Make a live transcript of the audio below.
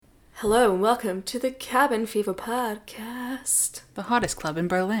Hello and welcome to the Cabin Fever Podcast. The hottest club in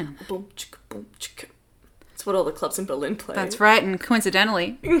Berlin. Boom, chicka, boom, chicka. It's what all the clubs in Berlin play. That's right, and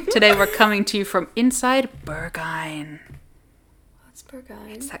coincidentally, today we're coming to you from inside Berghain. What's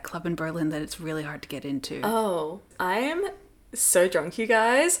Berghain? It's that club in Berlin that it's really hard to get into. Oh, I am so drunk, you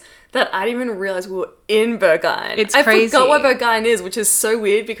guys, that I didn't even realize we were in Berghain. It's I crazy. forgot what Berghain is, which is so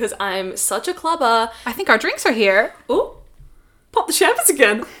weird because I'm such a clubber. I think our drinks are here. Oh, pop the champers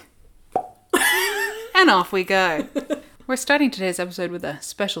again. And off we go. We're starting today's episode with a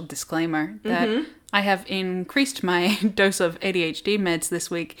special disclaimer that I have increased my dose of ADHD meds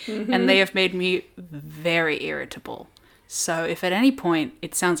this week, and they have made me very irritable. So if at any point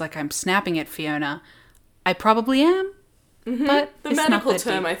it sounds like I'm snapping at Fiona, I probably am, but The it's not medical that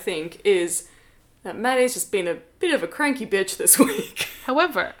term, deep. I think, is that Maddie's just been a bit of a cranky bitch this week.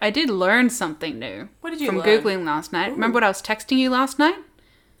 However, I did learn something new. What did you from learn? Googling last night. Remember what I was texting you last night?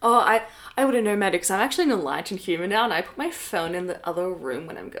 Oh, I wouldn't know, Maddie, because I'm actually an enlightened human now, and I put my phone in the other room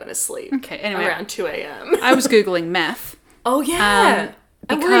when I'm going to sleep. Okay, anyway. Around 2 a.m. I was Googling meth. Oh, yeah.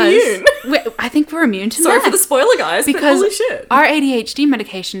 And Because we're immune. I think we're immune to Sorry meth. for the spoiler, guys, but Because holy shit. our ADHD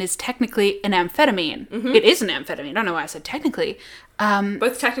medication is technically an amphetamine. It is an amphetamine. I don't know why I said technically.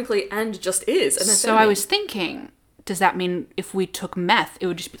 Both technically and just is. An So I amphetamine. was thinking, does that mean if we took meth, it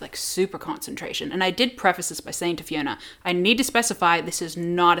would just be like super concentration? And I did preface this by saying to Fiona, I need to specify this is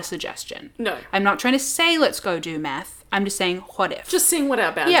not a suggestion. No. I'm not trying to say let's go do meth. I'm just saying what if. Just seeing what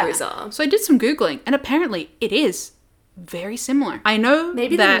our boundaries are. So I did some Googling, and apparently it is very similar. I know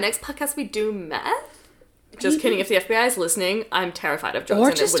Maybe that... the next podcast we do meth? Just kidding. If the FBI is listening, I'm terrified of drugs Or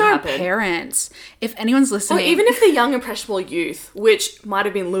and it just wouldn't our happen. parents. If anyone's Or listening... even if the young impressionable youth, which might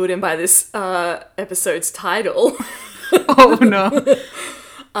have been lured in by this episode's title... Oh,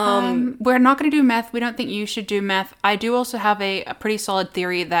 no. We're not going to do meth. We don't think you should do meth. I do also have a pretty solid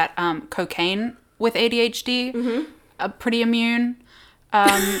theory that cocaine with ADHD, pretty immune.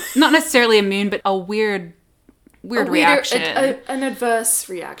 Not necessarily immune, but a weird reaction. An adverse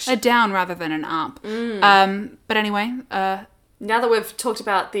reaction. A down rather than an up. But anyway, Now that we've talked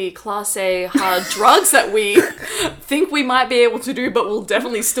about the Class A hard drugs that we think we might be able to do, but we'll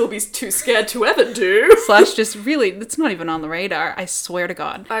definitely still be too scared to ever do. / just really, it's not even on the radar. I swear to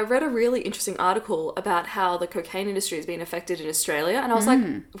God. I read a really interesting article about how the cocaine industry is being affected in Australia, and I was like,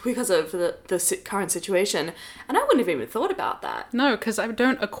 because of the current situation, and I wouldn't have even thought about that. No, because I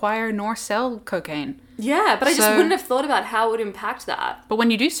don't acquire nor sell cocaine. Yeah, but I just So- wouldn't have thought about how it would impact that. But when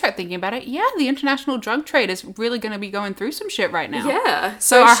you do start thinking about it, yeah, the international drug trade is really going to be going through some shit right now. Yeah.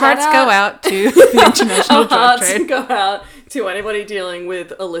 So our shout hearts go out to the international Our drug hearts trade. go out to anybody dealing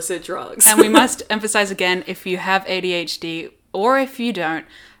with illicit drugs. And we must emphasize again, if you have ADHD or if you don't,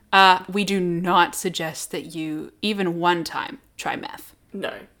 we do not suggest that you even one time try meth.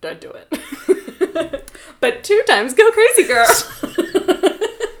 No, don't do it. But 2 times go crazy, girl.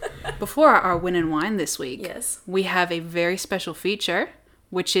 Before our win and wine this week, Yes. we have a very special feature,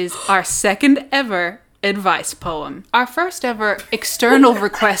 which is our second ever advice poem. Our first ever external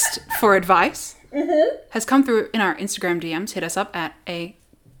request for advice has come through in our Instagram DMs. Hit us up at Hey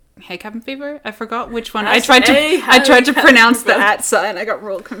Cabin Fever. I forgot which one. I tried to pronounce the at sign. I got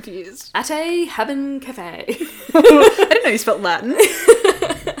real confused. At a Cabin Cafe. I didn't know you spelled Latin.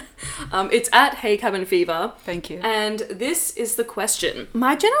 It's at Hey Cabin Fever. Thank you. And this is the question.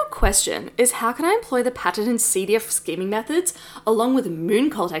 My general question is, how can I employ the patented CDF scheming methods along with moon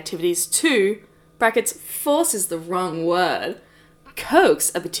cult activities to, brackets, force is the wrong word,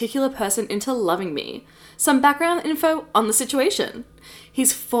 coax a particular person into loving me? Some background info on the situation.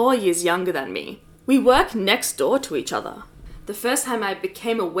 He's 4 years younger than me. We work next door to each other. The first time I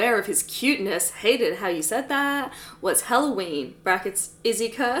became aware of his cuteness, hated how you said that, was Halloween, brackets, is he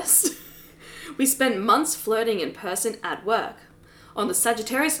cursed? We spent months flirting in person at work. On the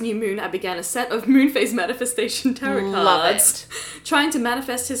Sagittarius new moon, I began a set of moon phase manifestation tarot Love cards, trying to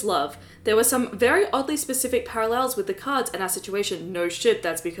manifest his love. There were some very oddly specific parallels with the cards and our situation. No shit,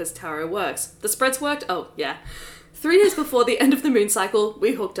 that's because tarot works. The spreads worked? Oh, yeah. 3 days before the end of the moon cycle,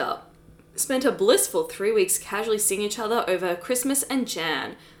 we hooked up. Spent a blissful 3 weeks casually seeing each other over Christmas and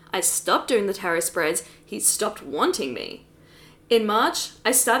Jan. I stopped doing the tarot spreads. He stopped wanting me. In March,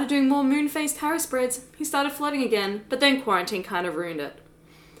 I started doing more moon phase tarot spreads. He started flirting again, but then quarantine kind of ruined it.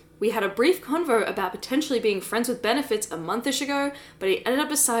 We had a brief convo about potentially being friends with benefits a monthish ago, but he ended up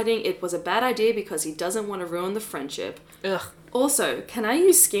deciding it was a bad idea because he doesn't want to ruin the friendship. Ugh. Also, can I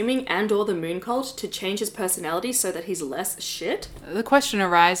use scheming and or the moon cult to change his personality so that he's less shit? The question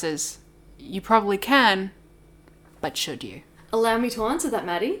arises, you probably can, but should you? Allow me to answer that,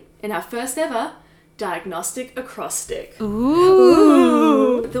 Maddie, in our first ever diagnostic acrostic.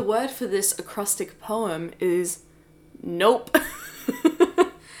 Ooh. So the word for this acrostic poem is nope.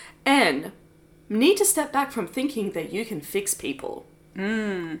 N. Need to step back from thinking that you can fix people.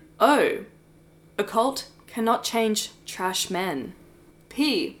 O. Occult cannot change trash men.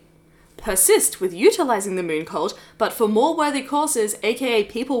 P. Persist with utilizing the moon cult, but for more worthy causes, aka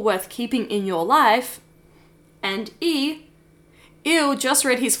people worth keeping in your life. And E. Ew, just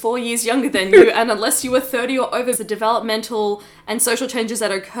read he's 4 years younger than you, and unless you were 30 or over, the developmental and social changes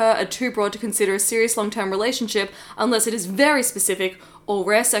that occur are too broad to consider a serious long-term relationship unless it is very specific or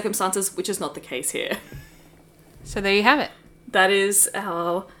rare circumstances, which is not the case here. So there you have it. That is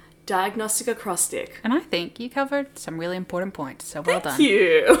our diagnostic acrostic. And I think you covered some really important points, so well done. Thank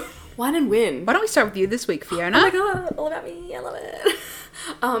you. Wine and win. Why don't we start with you this week, Fiona? Oh my god, all about me, I love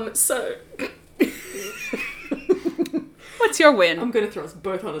it. So... What's your win? I'm going to throw us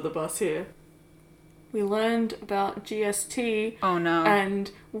both under the bus here. We learned about GST. Oh no.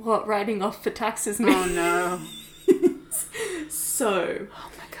 And what writing off for taxes means. Oh no. So,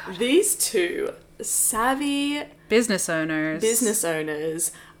 Oh my god. these two savvy Business owners.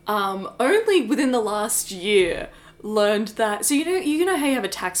 only within the last year learned that. So you know how you have a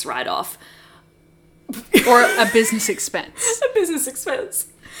tax write-off, Or a business expense. a business expense.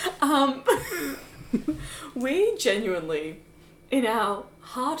 We genuinely, in our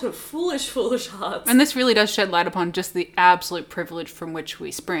heart of foolish hearts. And this really does shed light upon just the absolute privilege from which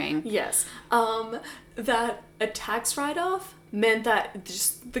we spring. Yes. That a tax write-off meant that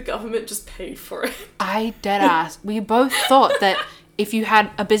just the government just paid for it. I deadass. We both thought that if you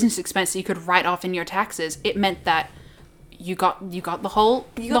had a business expense that you could write off in your taxes, it meant that you got the whole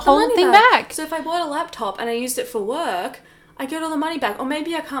money thing back. So if I bought a laptop and I used it for work, I get all the money back. Or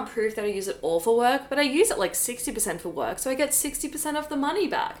maybe I can't prove that I use it all for work, but I use it like 60% for work, so I get 60% of the money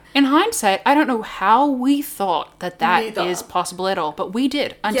back. In hindsight, I don't know how we thought that Neither. is possible at all, but we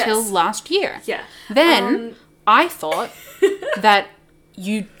did until Yes. last year. Yeah. Then I thought that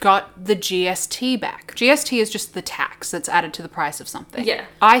you got the GST back. GST is just the tax that's added to the price of something. Yeah.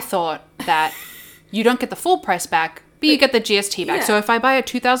 I thought that you don't get the full price back, but you get the GST back. Yeah. So if I buy a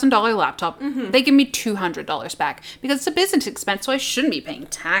 $2,000 laptop, they give me $200 back because it's a business expense, so I shouldn't be paying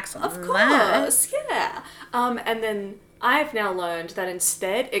tax on Of that. course, yeah. And then I've now learned that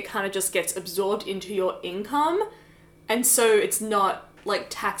instead it kind of just gets absorbed into your income, and so it's not like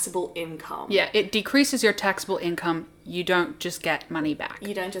taxable income. Yeah, it decreases your taxable income. You don't just get money back.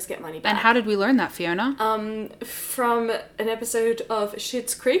 You don't just get money back. And how did we learn that, Fiona? From an episode of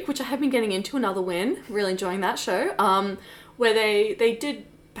Schitt's Creek, which I have been getting into, another win, really enjoying that show, where they did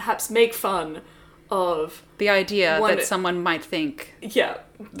perhaps make fun of, The idea One- that someone might think yeah,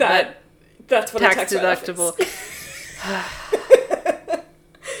 that's what tax a tax write-off deductible. is.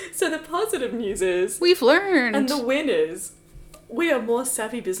 So the positive news is, We've learned. and the win is, we are more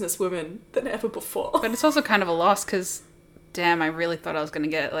savvy businesswomen than ever before. But it's also kind of a loss because, damn, I really thought I was going to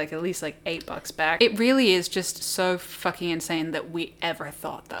get like at least like $8 back. It really is just so fucking insane that we ever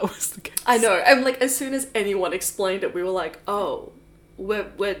thought that was the case. I know, and like as soon as anyone explained it, we were like, oh, we're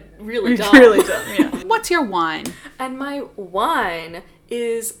really dumb. Really dumb, yeah. What's your wine? And my wine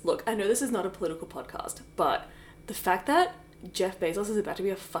is, look, I know this is not a political podcast, but the fact that Jeff Bezos is about to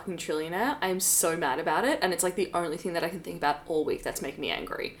be a fucking trillionaire, I'm so mad about it, and it's like the only thing that I can think about all week that's making me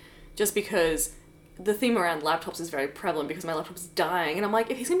angry. Just because the theme around laptops is very prevalent because my laptop's dying, and I'm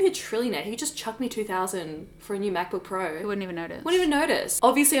like, if he's gonna be a trillionaire, he could just chuck me $2,000 for a new MacBook Pro. I wouldn't even notice. Wouldn't even notice.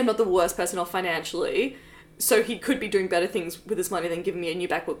 Obviously, I'm not the worst person off financially, so he could be doing better things with his money than giving me a new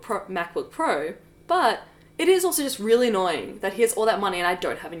MacBook Pro, but it is also just really annoying that he has all that money and I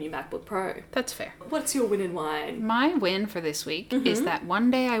don't have a new MacBook Pro. That's fair. What's your win in wine? My win for this week is that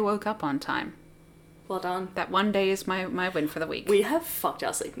one day I woke up on time. Well done. That one day is my win for the week. We have fucked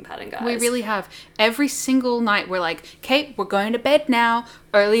our sleeping pattern, guys. We really have. Every single night we're like, Kate, we're going to bed now.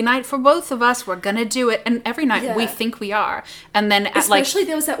 Early night for both of us. We're going to do it. And every night we Yeah. think we are. And then at Especially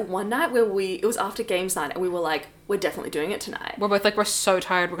there was that one night where it was after games night and we were like, we're definitely doing it tonight. we're both like, we're so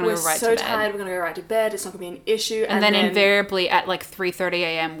tired. We're going to go right to so bed. tired, we're going to go right to bed. It's not going to be an issue. And then invariably at like 3:30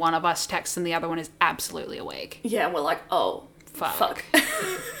 a.m., one of us texts and the other one is absolutely awake. Yeah, and we're like, oh, fuck.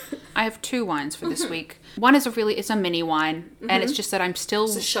 I have two wines for this week. One is it's a mini wine. And it's just that I'm still...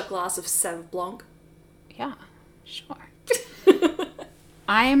 It's a shot glass of Sauv Blanc. Yeah, sure.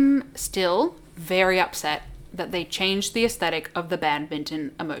 I'm still very upset that they changed the aesthetic of the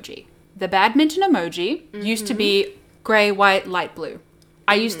badminton emoji. The badminton emoji used to be gray, white, light blue.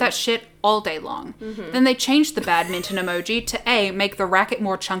 I used that shit all day long. Then they changed the badminton emoji to make the racket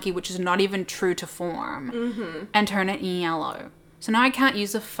more chunky, which is not even true to form, and turn it yellow. So now I can't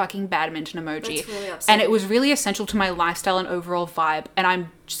use the fucking badminton emoji. That's really upsetting. And it was really essential to my lifestyle and overall vibe, and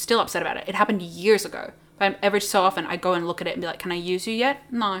I'm still upset about it. It happened years ago. But every so often I go and look at it and be like, can I use you yet?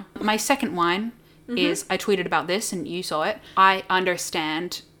 No. My second one is, I tweeted about this and you saw it. I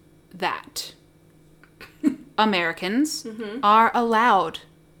understand that Americans are allowed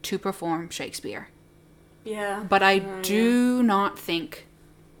to perform Shakespeare. Yeah. But I do not think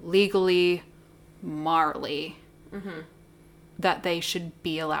legally, morally, that they should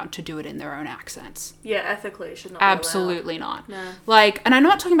be allowed to do it in their own accents. Yeah, ethically it should not be allowed. Absolutely not. No. Like, and I'm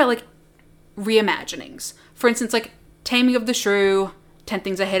not talking about like reimaginings. For instance, like Taming of the Shrew, 10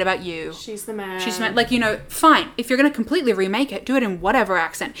 Things I Hate About You. She's the man. She's meant, like, you know, fine. If you're going to completely remake it, do it in whatever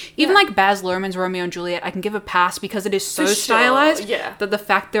accent. Even like Baz Luhrmann's Romeo and Juliet, I can give a pass because it is so For sure, stylized yeah. that the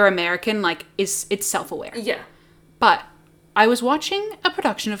fact they're American, like, it's self-aware. Yeah. But I was watching a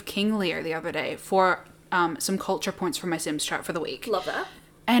production of King Lear the other day for some culture points for my Sims chart for the week. Love that.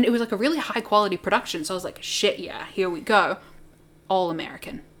 And it was like a really high quality production. So I was like, shit, yeah, here we go. All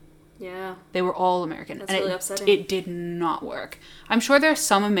American. Yeah. They were all American. That's and really it, upsetting. It did not work. I'm sure there are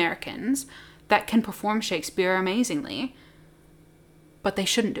some Americans that can perform Shakespeare amazingly, but they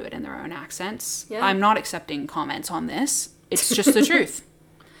shouldn't do it in their own accents. Yeah. I'm not accepting comments on this. It's just the truth.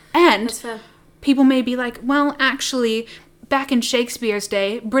 And That's fair. people may be like, well, actually, back in Shakespeare's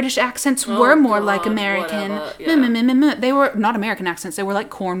day, British accents were more like God, American. whatever, yeah. They were not American accents. They were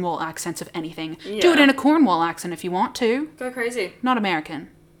like Cornwall accents, if anything. Do it Yeah. in a Cornwall accent if you want to. Go crazy. Not American.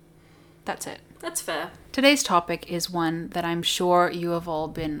 That's it. That's fair. Today's topic is one that I'm sure you have all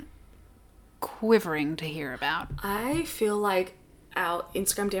been quivering to hear about. I feel like our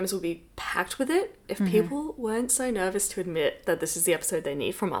Instagram DMs would be packed with it if people weren't so nervous to admit that this is the episode they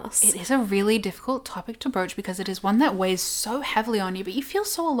need from us. It is a really difficult topic to broach because it is one that weighs so heavily on you, but you feel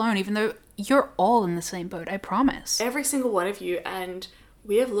so alone even though you're all in the same boat, I promise. Every single one of you, and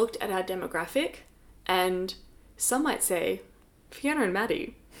we have looked at our demographic, and some might say, Fiona and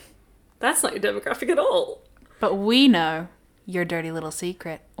Maddie, that's not your demographic at all. But we know your dirty little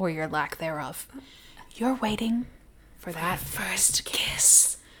secret, or your lack thereof. You're waiting for that first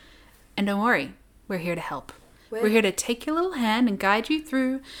kiss. And don't worry, we're here to help. We're here to take your little hand and guide you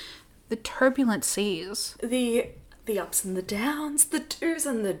through the turbulent seas. The ups and the downs, the do's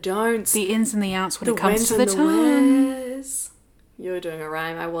and the don'ts. The ins and the outs when the it comes whens to the and the tongue. wheres. You were doing a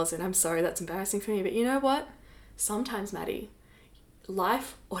rhyme, I wasn't. I'm sorry, that's embarrassing for me. But you know what? Sometimes, Maddie,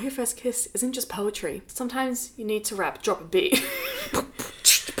 life or your first kiss isn't just poetry. Sometimes you need to rap, drop a beat.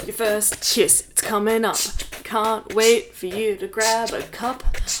 Your first kiss, it's coming up. Can't wait for you to grab a cup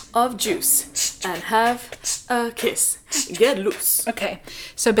of juice and have a kiss. Get loose. Okay,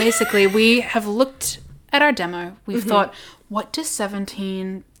 so basically we have looked at our demo. We've thought, what do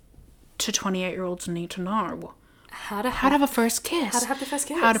 17 to 28-year-olds need to know? How to How to have a first kiss. How to have the first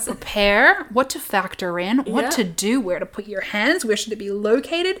kiss. How to prepare, what to factor in, what Yeah. to do, where to put your hands, where should it be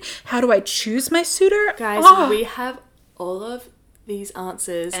located, how do I choose my suitor? Guys, Ah, we have all of these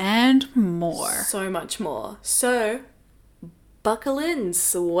answers. and more. So much more. So, buckle in,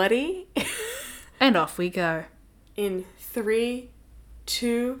 sweaty. And off we go. In 3,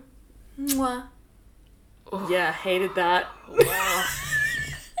 2, mwah. Yeah, hated that.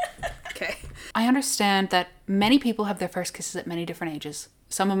 Okay. I understand that many people have their first kisses at many different ages.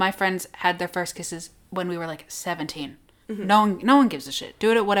 Some of my friends had their first kisses when we were like 17. No one gives a shit.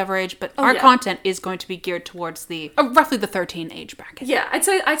 Do it at whatever age, but our yeah. content is going to be geared towards the roughly the 13 age bracket. Yeah, I'd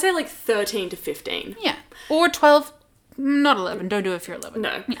say like 13 to 15. Yeah. Or 12, not 11. Don't do it if you're 11.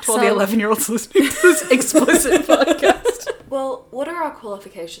 No. Yeah, 12 11-year-olds listening to this explicit podcast. Well, what are our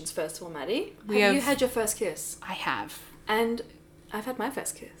qualifications first of all, Maddie? We have you have- had your first kiss? I have. And I've had my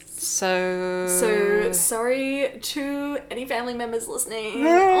first kiss. So Sorry to any family members listening.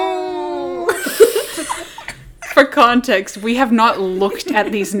 for context, we have not looked at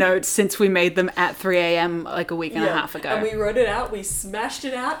these notes since we made them at 3 a.m. like a week and a half ago. And we wrote it out, we smashed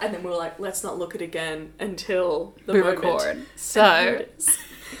it out, and then we were like, let's not look at it again until the We moment. record. And here So it is.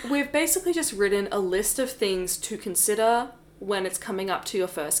 We've basically just written a list of things to consider when it's coming up to your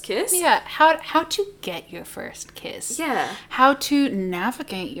first kiss. yeah, how to get your first kiss. Yeah. How to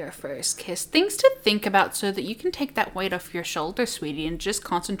navigate your first kiss. Things to think about so that you can take that weight off your shoulder, sweetie, and just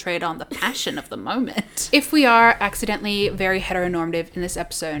concentrate on the passion of the moment. If we are accidentally very heteronormative in this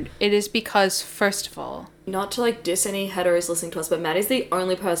episode, it is because, first of all, Not to like diss any heteros listening to us, but Maddie's the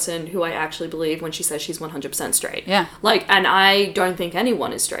only person who I actually believe when she says she's 100% straight. Yeah. Like, and I don't think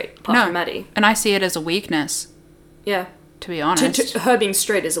anyone is straight, apart from Maddie. And I see it as a weakness, Yeah. to be honest. Her being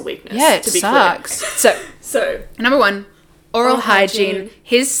straight is a weakness. Yeah, it to be sucks. Clear. So, Number one, oral Oral hygiene. hygiene.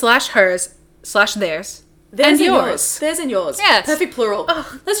 His/hers/theirs. Theirs And and yours. yours. Theirs and yours. Yes. Perfect plural.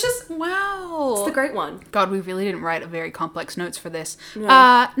 Let's just... Wow. It's the great one. God, we really didn't write a very complex notes for this.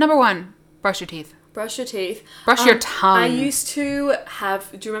 No. Number 1, brush your teeth. Brush your teeth. Brush your tongue. I used to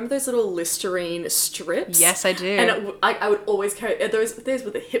have... Do you remember those little Listerine strips? Yes, I do. And I would always carry... Those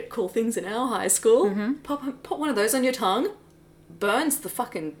were the hip, cool things in our high school. Mm-hmm. Pop one of those on your tongue. Burns the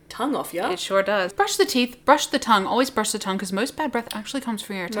fucking tongue off you. It sure does. Brush the teeth, brush the tongue. Always brush the tongue because most bad breath actually comes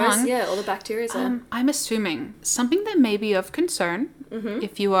from your tongue. Yeah, all the bacteria are... I'm assuming something that may be of concern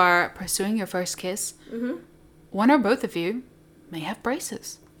if you are pursuing your first kiss, one or both of you may have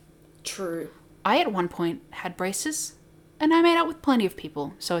braces. True. I at one point had braces and I made out with plenty of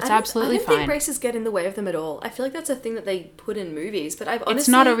people, so it's absolutely I don't fine. think braces get in the way of them at all. I feel like that's a thing that they put in movies, but I've honestly... It's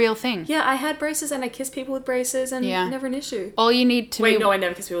not a real thing. Yeah, I had braces and I kissed people with braces and never an issue. All you need to Wait, no, I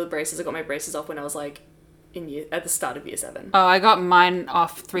never kissed people with braces. I got my braces off when I was like at the start of year 7. Oh, I got mine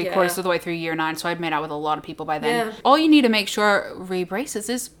off 3/4 of the way through year 9, so I'd made out with a lot of people by then. Yeah. All you need to make sure re-braces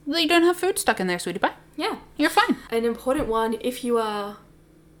is that you don't have food stuck in there, sweetie pie. Yeah. You're fine. An important one, if you are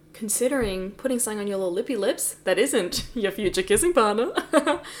considering putting something on your little lippy lips that isn't your future kissing partner,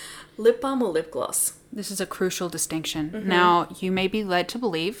 lip balm or lip gloss. This is a crucial distinction. Now, you may be led to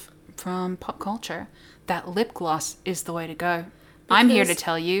believe from pop culture that lip gloss is the way to go. I'm here to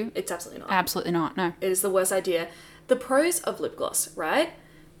tell you... It's absolutely not. Absolutely not, no. It is the worst idea. The pros of lip gloss, right?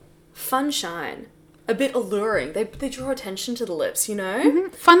 Fun shine. A bit alluring. They draw attention to the lips, you know?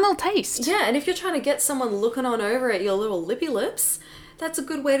 Fun little taste. Yeah, and if you're trying to get someone looking on over at your little lippy lips, that's a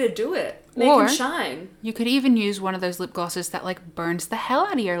good way to do it. Make them shine. You could even use one of those lip glosses that like burns the hell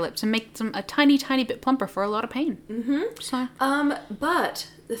out of your lips and makes them a tiny, tiny bit plumper for a lot of pain. So, but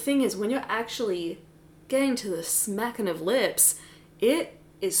the thing is, when you're actually getting to the smacking of lips, it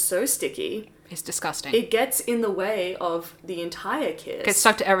is so sticky. it's disgusting. It gets in the way of the entire kiss. Gets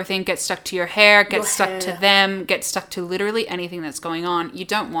stuck to everything, gets stuck to your hair, gets Your stuck hair. to them, gets stuck to literally anything that's going on. You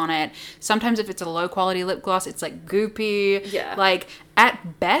don't want it. Sometimes if it's a low quality lip gloss, it's like goopy. Yeah. Like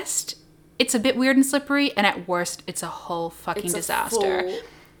at best, it's a bit weird and slippery, and at worst, it's a whole fucking It's a disaster. full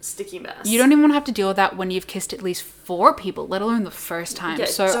sticky mess. You don't even want to have to deal with that when you've kissed at least 4 people, let alone the first time. Yeah,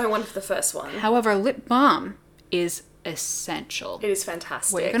 So, don't want it for the first one. however, lip balm is essential. It is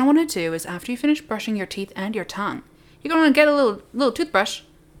fantastic. What you're going to want to do is after you finish brushing your teeth and your tongue, you're going to want to get a little toothbrush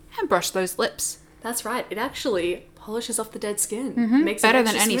and brush those lips. That's right. It actually polishes off the dead skin. Makes Better it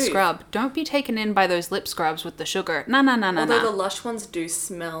than extra any smooth. scrub. Don't be taken in by those lip scrubs with the sugar. No. Although the Lush ones do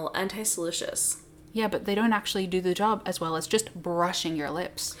smell and taste delicious. Yeah, but they don't actually do the job as well as just brushing your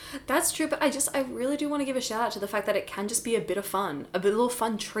lips. That's true, but I really do want to give a shout out to the fact that it can just be a bit of fun, a bit little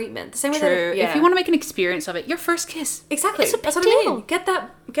fun treatment. The same way True. that If you want to make an experience of it, your first kiss. exactly, It's a big that's what deal. I mean. Get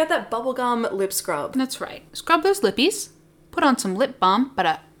that bubblegum lip scrub. That's right. Scrub those lippies. Put on some lip balm,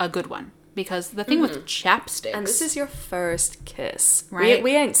 but a good one. Because the thing with chapsticks... And this is your first kiss, Right.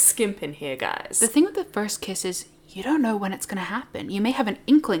 We ain't skimping here, guys. The thing with the first kiss is you don't know when it's going to happen. You may have an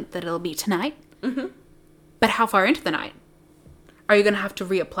inkling that it'll be tonight. But how far into the night? Are you going to have to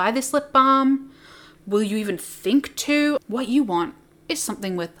reapply this lip balm? Will you even think to? What you want is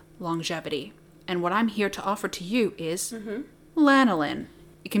something with longevity. And what I'm here to offer to you is lanolin.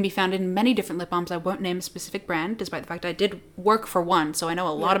 It can be found in many different lip balms. I won't name a specific brand, despite the fact I did work for one, so I know a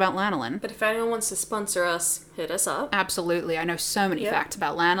lot about lanolin. But if anyone wants to sponsor us, hit us up. Absolutely. I know so many facts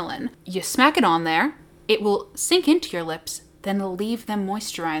about lanolin. You smack it on there, it will sink into your lips, then leave them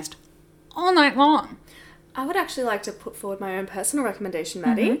moisturized all night long. I would actually like to put forward my own personal recommendation,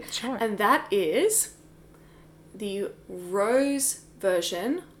 Maddie. Sure. And that is the rose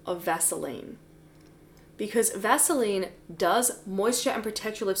version of Vaseline. Because Vaseline does moisture and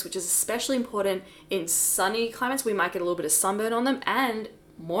protect your lips, which is especially important in sunny climates where you might get a little bit of sunburn on them, and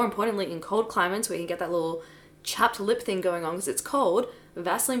more importantly in cold climates where you can get that little chapped lip thing going on because it's cold.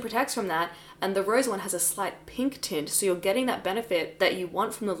 Vaseline protects from that, and the rose one has a slight pink tint, so you're getting that benefit that you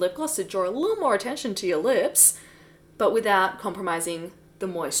want from the lip gloss to draw a little more attention to your lips, but without compromising the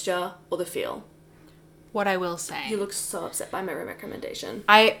moisture or the feel. What I will say. You look so upset by my recommendation.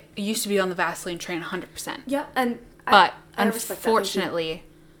 I used to be on the Vaseline train 100%. Yeah, and But I respect that. Thank you. unfortunately,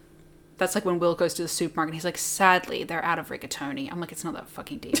 that's like when Will goes to the supermarket and he's like, sadly, they're out of rigatoni. I'm like, it's not that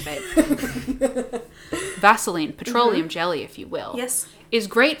fucking deep, babe. Vaseline, petroleum jelly, if you will, Yes. is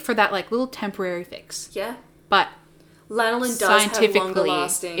great for that like little temporary fix. Yeah. But Lanolin does have longer scientifically,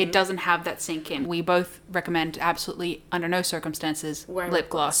 lasting. it doesn't have that sink in. We both recommend absolutely, under no circumstances, Wearing lip lip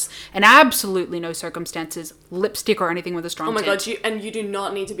gloss. And absolutely no circumstances, lipstick or anything with a strong Oh my tint. god, you do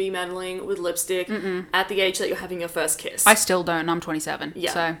not need to be meddling with lipstick at the age that you're having your first kiss. I still don't, and I'm 27.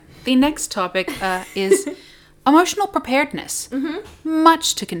 Yeah. So the next topic is emotional preparedness.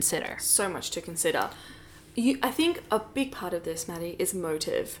 Much to consider. So much to consider. I think a big part of this, Maddie, is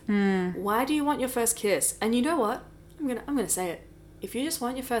motive. Why do you want your first kiss? And you know what? I'm gonna say it. If you just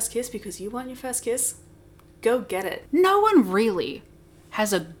want your first kiss because you want your first kiss, go get it. No one really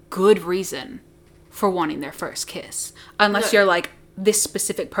has a good reason for wanting their first kiss. Unless No. you're like this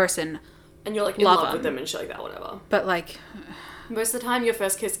specific person. And you're like in Love love with them. them and shit like that, whatever. But like, Most of the time, your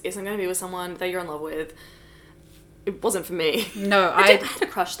first kiss isn't going to be with someone that you're in love with. It wasn't for me. no, I had a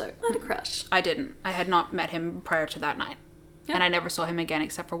crush, though. I had a crush. I didn't. I had not met him prior to that night. Yeah. And I never saw him again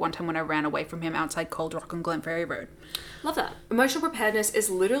except for one time when I ran away from him outside Cold Rock on Glenferrie Road. Love that. Emotional preparedness is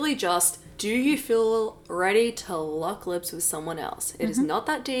literally just, do you feel ready to lock lips with someone else? It is not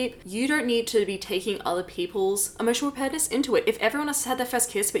that deep. You don't need to be taking other people's emotional preparedness into it. If everyone else has had their first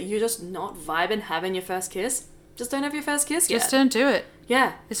kiss, but you're just not vibing having your first kiss, just don't have your first kiss yet. Just don't do it.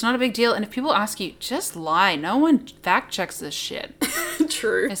 Yeah. It's not a big deal. And if people ask you, just lie. No one fact checks this shit.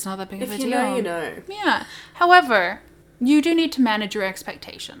 True. It's not that big of a If deal. you know, you know. Yeah. However, you do need to manage your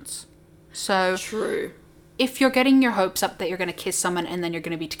expectations. So True. if you're getting your hopes up that you're going to kiss someone and then you're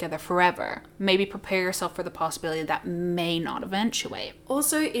going to be together forever, maybe prepare yourself for the possibility that may not eventuate.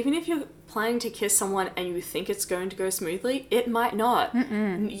 Also, even if you're planning to kiss someone and you think it's going to go smoothly, it might not.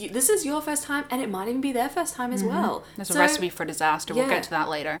 This is your first time, and it might even be their first time as well. There's a So, recipe for disaster. We'll yeah. get to that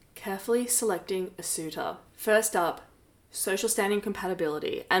later. Carefully selecting a suitor. First up, social standing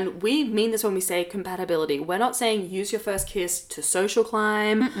compatibility. And we mean this when we say compatibility. We're not saying use your first kiss to social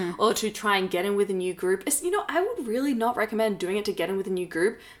climb or to try and get in with a new group. It's, I would really not recommend doing it to get in with a new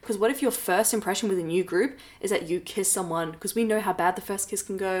group, because what if your first impression with a new group is that you kiss someone, because we know how bad the first kiss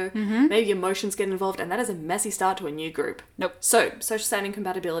can go. Maybe emotions get involved, and that is a messy start to a new group. Nope. So, social standing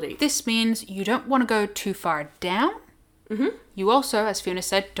compatibility. This means you don't want to go too far down. You also, as Fiona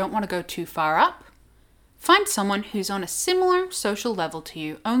said, don't want to go too far up. Find someone who's on a similar social level to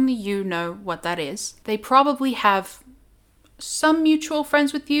you. Only you know what that is. They probably have some mutual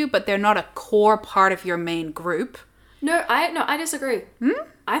friends with you, but they're not a core part of your main group. No, I disagree.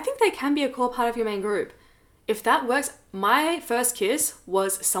 I think they can be a core part of your main group. If that works, my first kiss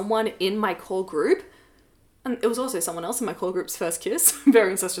was someone in my core group, and it was also someone else in my core group's first kiss.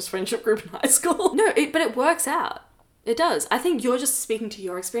 Very incestuous friendship group in high school. No, but it works out. It does. I think you're just speaking to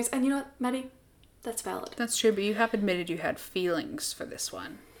your experience, and you know what, Maddie? That's valid. That's true, but you have admitted you had feelings for this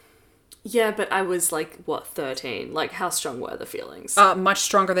one. Yeah, but I was 13? How strong were the feelings? Much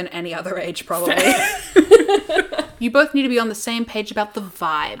stronger than any other age, probably. You both need to be on the same page about the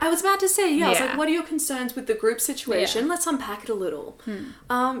vibe. I was about to say, I was Yeah. like, what are your concerns with the group situation? Yeah. Let's unpack it a little.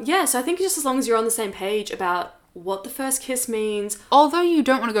 So I think just as long as you're on the same page about what the first kiss means. Although you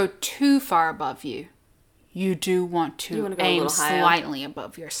don't want to go too far above you do want to You wanna go a aim little higher. slightly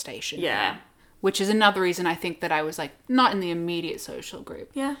above your station. Yeah. Which is another reason I think that I was not in the immediate social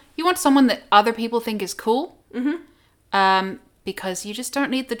group. Yeah. You want someone that other people think is cool. Because you just don't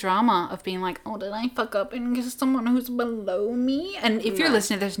need the drama of being like, oh, did I fuck up and kiss someone who's below me? And if you're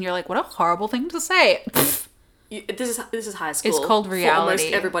listening to this and you're like, what a horrible thing to say. This is high school. It's called For reality. almost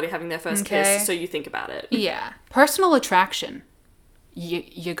everybody having their first Okay. kiss, so you think about it. Yeah. Personal attraction.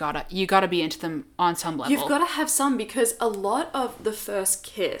 You gotta be into them on some level. You've got to have some, because a lot of the first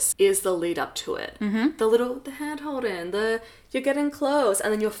kiss is the lead up to it. The hand holding, you're getting close,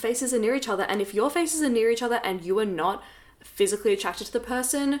 and then your faces are near each other. And if your faces are near each other and you are not physically attracted to the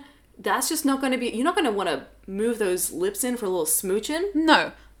person, that's just not going to be. You're not going to want to move those lips in for a little smooching.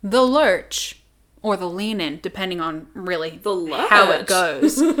 No, the lurch or the lean in, depending on really The how lurch. it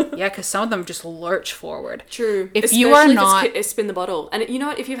goes. Yeah, because some of them just lurch forward. True. If you are Especially not, if it's spin the bottle, and you know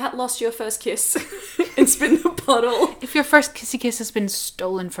what? If you've lost your first kiss and spin the bottle, if your first kissy kiss has been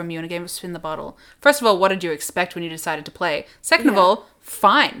stolen from you in a game of spin the bottle, first of all, what did you expect when you decided to play? Second of all,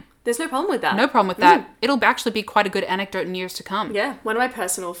 fine. there's no problem with that. No problem with that. It'll actually be quite a good anecdote in years to come. Yeah, one of my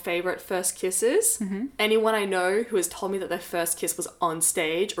personal favorite first kisses. Anyone I know who has told me that their first kiss was on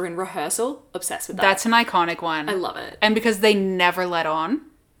stage or in rehearsal, obsessed with that. That's an iconic one. I love it. And because they never let on,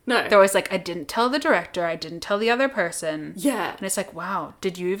 No. they're always like, I didn't tell the director, I didn't tell the other person. Yeah. And it's like, wow,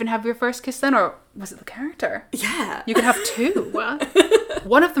 did you even have your first kiss then? Or was it the character? Yeah. You could have two.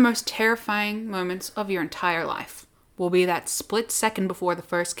 One of the most terrifying moments of your entire life will be that split second before the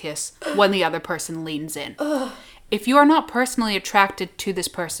first kiss when the other person leans in. If you are not personally attracted to this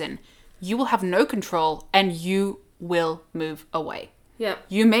person, you will have no control and you will move away. Yeah.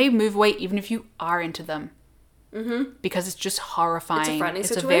 You may move away even if you are into them. Because it's just horrifying. It's a frightening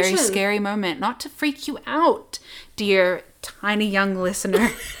It's a very situation. scary moment. Not to freak you out, dear tiny young listener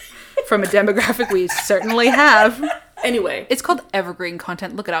from a demographic we certainly have. Anyway. It's called evergreen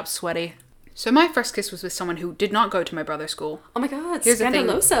content. Look it up, sweaty. So my first kiss was with someone who did not go to my brother's school. Oh my god, Here's the thing.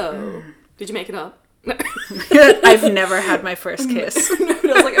 scandaloso. Did you make it up? I've never had my first kiss. No, but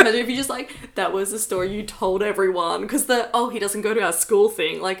I was like, imagine if you just like, that was the story you told everyone. Because he doesn't go to our school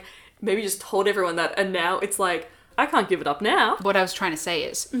thing. Like, maybe you just told everyone that. And now it's like, I can't give it up now. What I was trying to say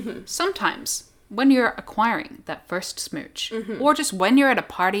is, sometimes when you're acquiring that first smooch, or just when you're at a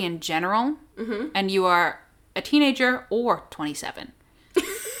party in general, and you are a teenager or 27,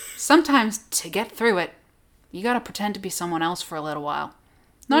 sometimes to get through it, you gotta pretend to be someone else for a little while.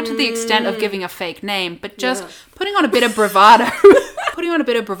 Not to the extent of giving a fake name, but just putting on a bit of bravado.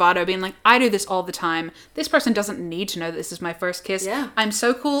 Being like, I do this all the time. This person doesn't need to know that this is my first kiss. Yeah. I'm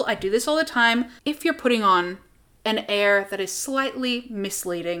so cool. I do this all the time. If you're putting on an air that is slightly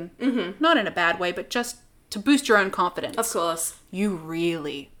misleading, not in a bad way, but just to boost your own confidence. Of course. You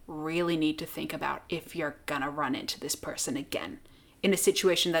really, really need to think about if you're gonna run into this person again in a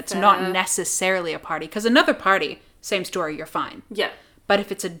situation that's not necessarily a party. Because another party, same story, you're fine. Yeah. But if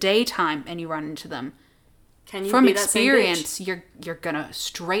it's a daytime and you run into them, Can you from be that same experience, you're gonna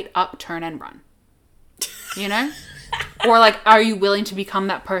straight up turn and run. You know? Or like, are you willing to become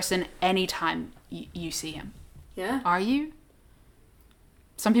that person anytime you see him? Yeah. Are you?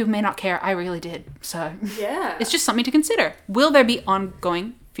 Some people may not care. I really did. So Yeah. it's just something to consider. Will there be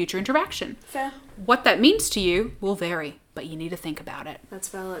ongoing future interaction? Fair. What that means to you will vary, but you need to think about it. That's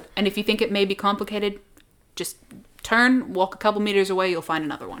valid. And if you think it may be complicated, just turn, walk a couple meters away, you'll find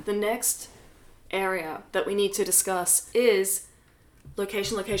another one. The next area that we need to discuss is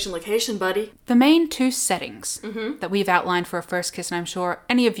location, location, location, buddy. The main two settings that we've outlined for a first kiss, and I'm sure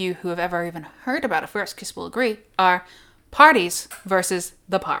any of you who have ever even heard about a first kiss will agree, are parties versus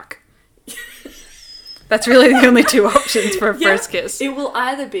the park. That's really the only two options for a first kiss. It will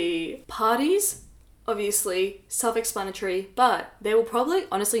either be parties, obviously, self-explanatory, but they will probably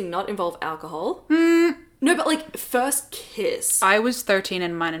honestly not involve alcohol. No, but like first kiss. I was 13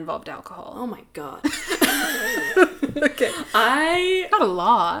 and mine involved alcohol. Oh my god. Okay. Not a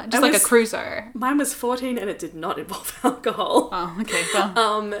lot, just like a cruiser. Mine was 14 and it did not involve alcohol. Oh, okay.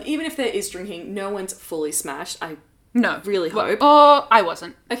 Well, Even if there is drinking, no one's fully smashed. I no. really hope. Oh, I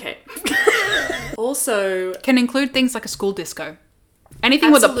wasn't. Okay. Also, Can include things like a school disco.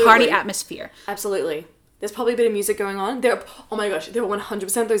 Anything with a party Absolutely. atmosphere. absolutely. There's probably a bit of music going on. Oh my gosh, there were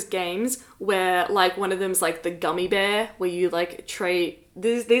 100% those games where like one of them's like the gummy bear where you like trade.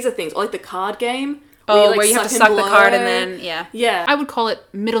 These are things, or like the card game. Oh, where you have to suck and the card blow. and then, yeah. Yeah. I would call it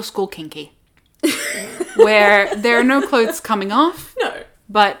middle school kinky. Where there are no clothes coming off, No.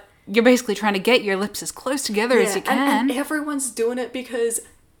 but you're basically trying to get your lips as close together as you can. And everyone's doing it because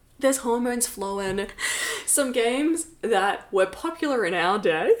there's hormones flowing. Some games that were popular in our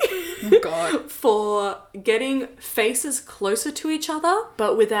day Oh, God. for getting faces closer to each other,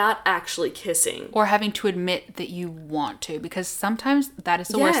 but without actually kissing. Or having to admit that you want to, because sometimes that is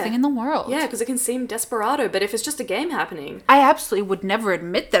the worst Yeah. thing in the world. Yeah, because it can seem desperado, but if it's just a game happening. I absolutely would never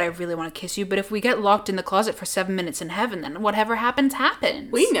admit that I really want to kiss you, but if we get locked in the closet for 7 minutes in heaven, then whatever happens,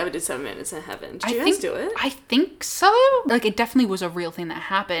 happens. We never did 7 minutes in heaven. Did you guys think, do it? I think so. Like, it definitely was a real thing that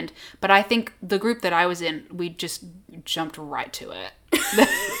happened, but I think the group that I was in, we just jumped right to it.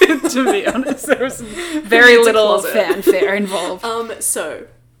 To be honest, there was very It's a little closet. fanfare involved. So,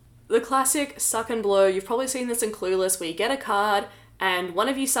 the classic suck and blow, you've probably seen this in Clueless, where you get a card, and one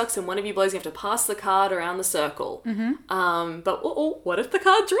of you sucks and one of you blows, you have to pass the card around the circle. But what if the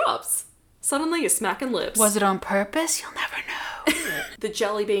card drops? Suddenly you're smacking lips. Was it on purpose? You'll never know. The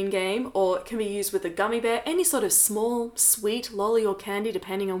jelly bean game, or it can be used with a gummy bear, any sort of small, sweet lolly or candy,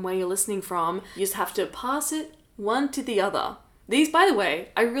 depending on where you're listening from. You just have to pass it one to the other. These, by the way,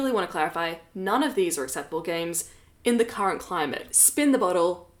 I really want to clarify, none of these are acceptable games in the current climate. Spin the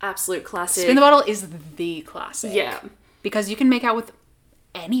bottle, absolute classic. Spin the bottle is the classic. Yeah. Because you can make out with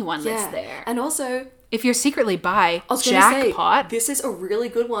anyone that's there. And also, If you're secretly bi, I was going to say, jackpot. this is a really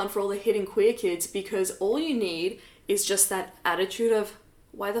good one for all the hidden queer kids because all you need is just that attitude of,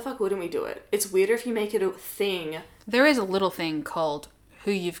 why the fuck wouldn't we do it? It's weirder if you make it a thing. There is a little thing called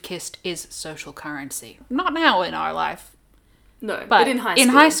who you've kissed is social currency. Not now in our life, No, but in high school. in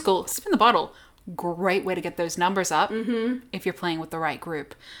high school, spin the bottle. Great way to get those numbers up if you're playing with the right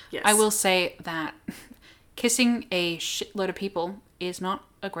group. Yes. I will say that kissing a shitload of people is not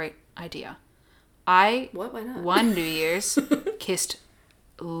a great idea. I, What? Why not? one New Year's, kissed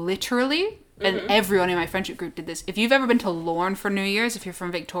literally, and everyone in my friendship group did this. If you've ever been to Lorne for New Year's, if you're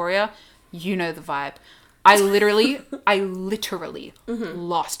from Victoria, you know the vibe. I literally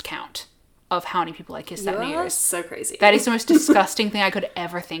lost count of how many people I kissed that New You're Year's. so crazy. That is the most disgusting thing I could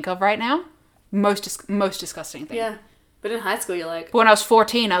ever think of right now. Most disgusting thing. Yeah. But in high school, you're like, But when I was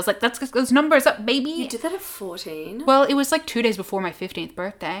 14, I was like, let's get those numbers up, baby. you did that at 14? Well, it was like 2 days before my 15th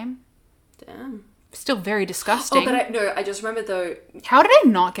birthday. Damn. still very disgusting. Oh, but I just remembered though. How did I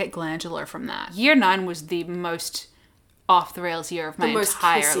not get glandular from that? Year 9 was the most off the rails year of my most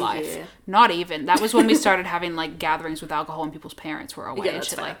entire kissy life. year. Not even. That was when we started having like gatherings with alcohol and people's parents were away Yeah, and that's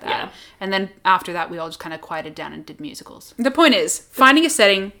shit fair. like that. Yeah. And then after that, we all just kind of quieted down and did musicals. The point is, finding a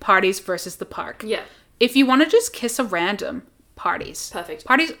setting, parties versus the park. Yeah. If you want to just kiss a random, parties. Perfect.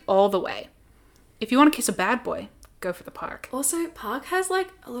 Parties all the way. If you want to kiss a bad boy, go for the park. Also, park has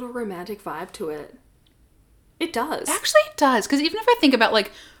like a little romantic vibe to it. It does. Actually, it does. Because even if I think about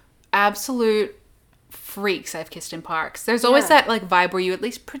like absolute freaks I've kissed in parks, there's always Yeah. that like vibe where you at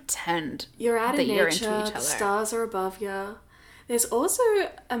least pretend You're out that in you're nature, into each the other. stars are above you. There's also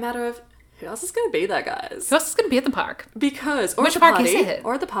a matter of who else is going to be there, guys? Who else is going to be at the park? Because, or Which at the park party, is it?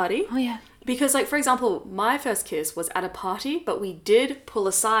 or at the party. Oh, yeah. Because, like, for example, my first kiss was at a party, but we did pull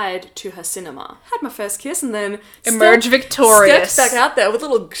aside to her cinema. Had my first kiss and then Emerge victorious. Stepped back out there with a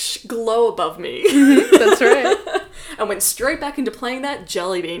little glow above me. That's right. And went straight back into playing that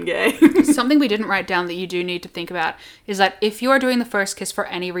jelly bean game. Something we didn't write down that you do need to think about is that if you are doing the first kiss for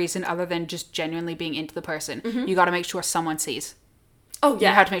any reason other than just genuinely being into the person, you got to make sure someone sees. Oh, You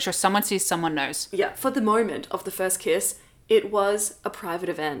yeah. have to make sure someone sees, someone knows. Yeah, for the moment of the first kiss, it was a private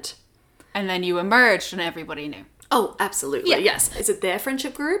event. And then you emerged and everybody knew. Oh, absolutely, Yeah. yes. Is it their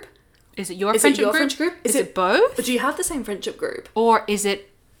friendship group? Is it your Is it friendship your group? friendship group? Is it both? But do you have the same friendship group? Or is it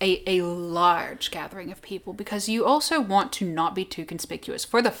a large gathering of people? Because you also want to not be too conspicuous.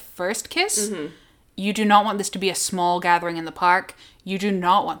 For the first kiss, you do not want this to be a small gathering in the park. You do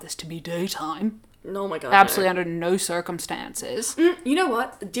not want this to be daytime. Oh my god. Absolutely under no circumstances. You know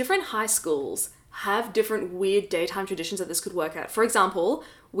what? Different high schools have different weird daytime traditions that this could work out. For example,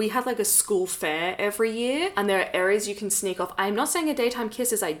 we have like a school fair every year, and there are areas you can sneak off. I'm not saying a daytime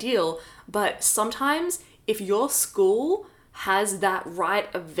kiss is ideal, but sometimes if your school has that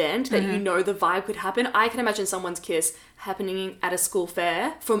right event that you know the vibe could happen, I can imagine someone's kiss happening at a school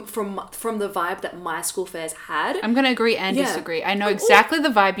fair from the vibe that my school fairs had. I'm going to agree and Yeah. disagree. I know exactly the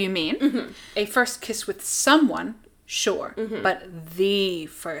vibe you mean. A first kiss with someone, sure. But the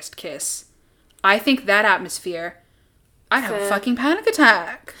first kiss, I think that atmosphere, I'd have a Fair. fucking panic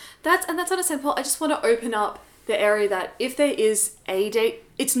attack. That's understandable. I just want to open up the area that if there is a date,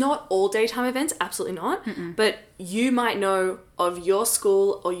 it's not all daytime events, absolutely not, but you might know of your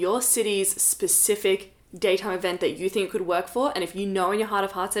school or your city's specific daytime event that you think could work for, and if you know in your heart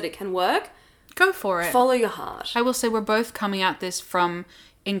of hearts that it can work, Go for it. follow your heart. I will say we're both coming at this from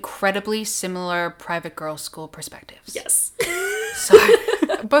incredibly similar private girls' school perspectives. Yes. So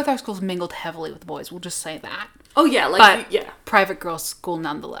both our schools mingled heavily with boys, we'll just say that. Oh yeah, like But yeah. private girls' school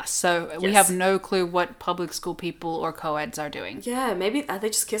nonetheless. So we Yes. have no clue what public school people or co-eds are doing. Yeah, maybe are they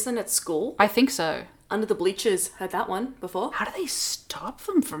just kissing at school? I think so. Under the bleachers. Heard that one before? How do they stop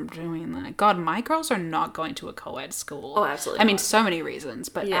them from doing that? God, my girls are not going to a co-ed school. Oh, absolutely I mean, not. so many reasons,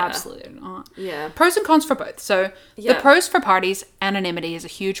 but Yeah. absolutely not. Yeah. Pros and cons for both. So the Yeah. pros for parties, anonymity is a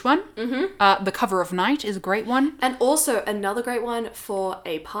huge one. The cover of night is a great one. And also, another great one for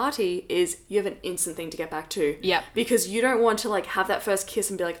a party is you have an instant thing to get back to. Yep. Because you don't want to, like, have that first kiss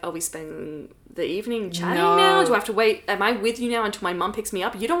and be like, are we spending the evening chatting No. now? Do I have to wait? Am I with you now until my mum picks me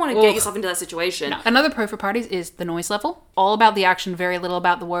up? You don't want to Ugh. get yourself into that situation. Another pro for parties is the noise level. All about the action, very little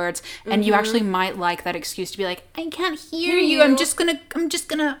about the words. And you actually might like that excuse to be like, I can't hear you. I'm just gonna.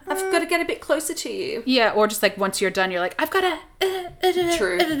 I've got to get a bit closer to you. Yeah, or just like once you're done, you're like, I've got to.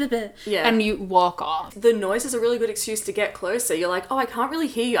 True. Yeah. And you walk off. The noise is a really good excuse to get closer. You're like, oh, I can't really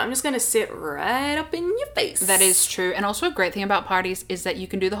hear you. I'm just going to sit right up in your face. That is true. And also a great thing about parties is that you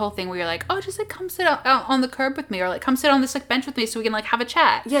can do the whole thing where you're like, oh, just like come sit on the curb with me, or like come sit on this like bench with me so we can like have a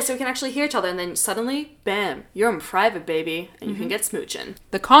chat. Yeah, so we can actually hear each other, and then suddenly, bam, you're in private, baby, and you can get smooching.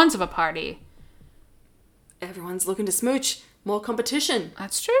 The cons of a party. Everyone's looking to smooch. More competition.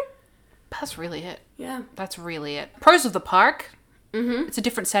 That's true. That's really it. Yeah, That's really it. Pros of the park. It's a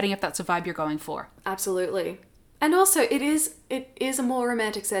different setting if that's a vibe you're going for. absolutely. And also, it is a more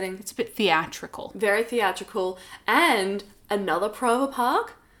romantic setting. It's a bit theatrical. Very theatrical. And another pro of a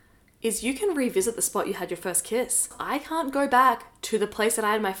park is you can revisit the spot you had your first kiss. I can't go back to the place that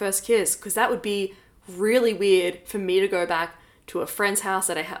I had my first kiss because that would be really weird for me to go back to a friend's house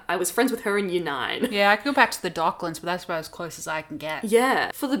that I was friends with her in year 9. Yeah, I could go back to the Docklands, but that's about as close as I can get.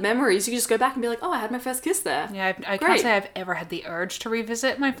 Yeah. For the memories, you can just go back and be like, oh, I had my first kiss there. Yeah, I can't Great. say I've ever had the urge to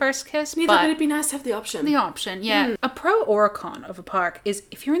revisit my first kiss, Neither, but but it'd be nice to have the option. the option, yeah. A pro or a con of a park is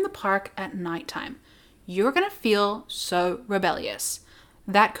if you're in the park at nighttime, you're gonna feel so rebellious.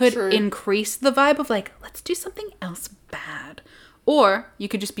 That could True. increase the vibe of like, let's do something else bad. Or you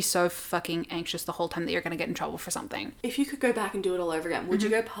could just be so fucking anxious the whole time that you're gonna get in trouble for something. If you could go back and do it all over again, would you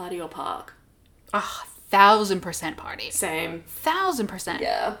go party or park? 1,000% party. Same. 1,000%.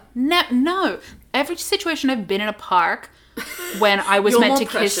 Yeah. No. Every situation I've been in a park when I was You're meant more to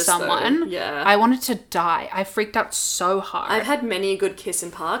kiss precious, someone, though. Yeah. I wanted to die. I freaked out so hard. I've had many a good kiss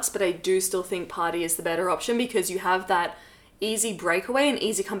in parks, but I do still think party is the better option because you have that easy breakaway and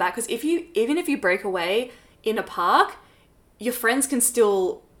easy comeback. Because even if you break away in a park, your friends can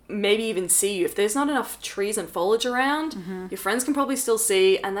still maybe even see you. If there's not enough trees and foliage around, your friends can probably still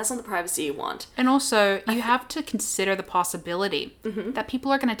see, and that's not the privacy you want. And also, you have to consider the possibility that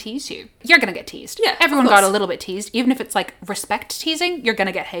people are going to tease you. You're going to get teased. Yeah, Everyone of got course. a little bit teased. Even if it's like respect teasing, you're going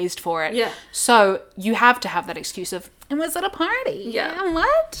to get hazed for it. Yeah. So you have to have that excuse of, it was at a party. Yeah.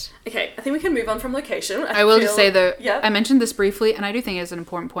 What? Okay, I think we can move on from location. I will just say though, yeah. I mentioned this briefly, and I do think it's an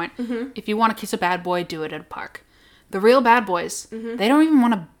important point. If you want to kiss a bad boy, do it at a park. The real bad boys, they don't even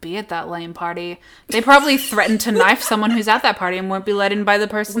want to be at that lame party. They probably threaten to knife someone who's at that party and won't be let in by the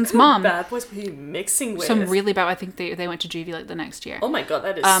person's mom. Bad boys were you mixing with? Some really bad. I think they went to juvie like the next year. Oh my god,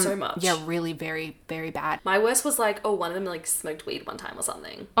 that is so much. Yeah, really, very, very bad. My worst was like, one of them like smoked weed one time or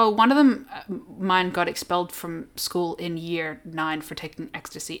something. Oh, one of them, mine got expelled from school in year 9 for taking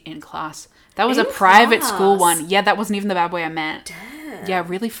ecstasy in class. That was In a private class? school one. Yeah, that wasn't even the bad boy I meant. Damn. Yeah,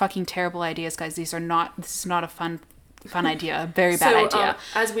 really fucking terrible ideas, guys. This is not a fun idea. A very bad idea.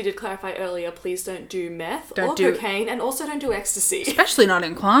 As we did clarify earlier, please don't do meth Don't or do- cocaine, and also don't do ecstasy. Especially not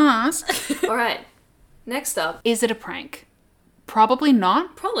in class. All right, next up, Is it a prank? Probably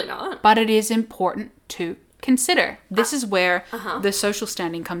not, probably not. but it is important to consider. This is where the social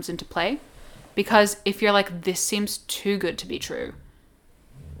standing comes into play. Because if you're like, this seems too good to be true,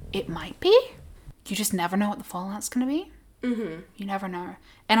 it might be. You just never know what the fallout's going to be. Mm-hmm. You never know.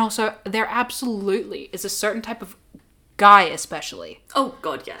 And also, there absolutely is a certain type of guy, especially, Oh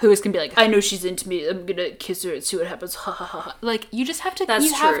god, yeah. who is going to be like, I know she's into me, I'm going to kiss her and see what happens. Ha ha ha. Like, you just have to, That's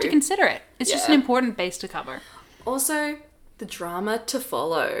have to true. consider it. It's just an Yeah. important base to cover. Also, the drama to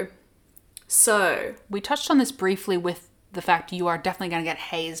follow. So, We touched on this briefly with the fact you are definitely going to get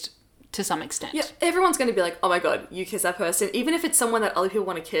hazed to some extent. yeah, everyone's going to be like, oh my god, you kiss that person. Even if it's someone that other people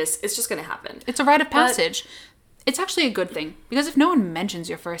want to kiss, it's just going to happen. It's a rite of passage. It's actually a good thing, because if no one mentions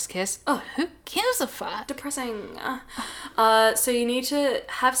your first kiss, who gives a fuck? Depressing. So you need to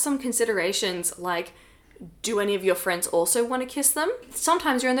have some considerations like, do any of your friends also want to kiss them?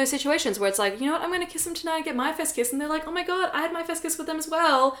 Sometimes you're in those situations where it's like, you know what, I'm going to kiss them tonight and get my first kiss. And they're like, oh my god, I had my first kiss with them as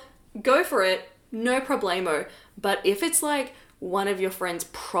well. Go for it. No problemo. But if it's like one of your friends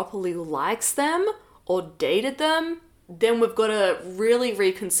properly likes them or dated them, then we've got to really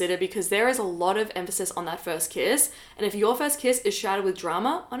reconsider, because there is a lot of emphasis on that first kiss. And if your first kiss is shrouded with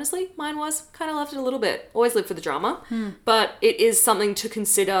drama, honestly, mine was, kind of loved it a little bit. Always live for the drama. But it is something to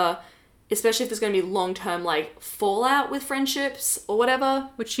consider, especially if there's going to be long-term like fallout with friendships or whatever.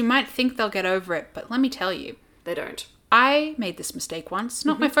 Which you might think they'll get over it, but let me tell you, They don't. I made this mistake once.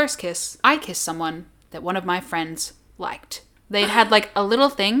 Not my first kiss. I kissed someone that one of my friends liked. They'd had like a little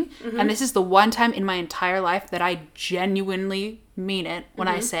thing, and this is the one time in my entire life that I genuinely mean it when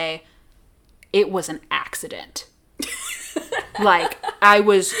I say it was an accident. Like, I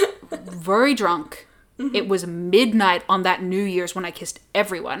was very drunk. It was midnight on that New Year's when I kissed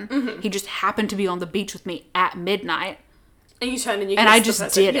everyone. He just happened to be on the beach with me at midnight, And you turned and you and kissed I the just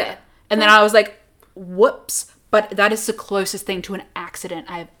person. did Yeah. it. And then I was like, whoops. But that is the closest thing to an accident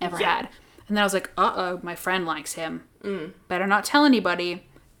I have ever Yeah. had. And then I was like, uh-oh, my friend likes him. Better not tell anybody.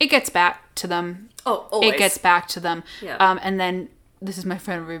 It gets back to them. Oh, always. It gets back to them. Yeah. And then, this is my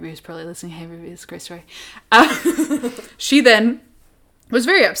friend Ruby, who's probably listening. Hey, Ruby, it's a great story. She then was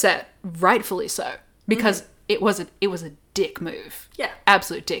very upset, rightfully so, because it was a dick move. Yeah.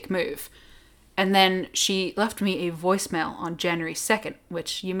 Absolute dick move. And then she left me a voicemail on January 2nd,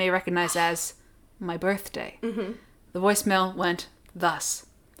 which you may recognize as my birthday. The voicemail went thus.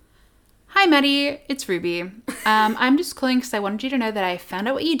 Hi, Maddie. It's Ruby. I'm just calling because I wanted you to know that I found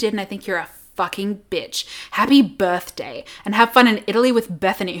out what you did and I think you're a fucking bitch. Happy birthday. And have fun in Italy with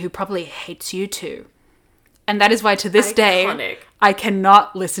Bethany, who probably hates you too. And that is why to this day, Iconic. I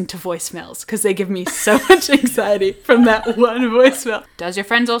cannot listen to voicemails because they give me so much anxiety from that one voicemail. Does your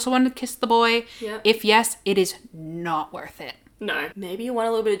friends also want to kiss the boy? Yeah. If yes, it is not worth it. No. Maybe you want a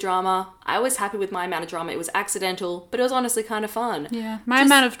little bit of drama. I was happy with my amount of drama. It was accidental, but it was honestly kind of fun. Yeah, my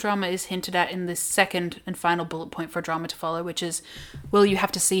amount of drama is hinted at in the second and final bullet point for drama to follow, which is, will you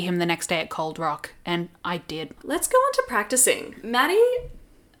have to see him the next day at Cold Rock? And I did. Let's go on to practicing. Maddie,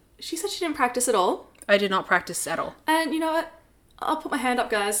 she said she didn't practice at all. I did not practice at all. And you know what? I'll put my hand up,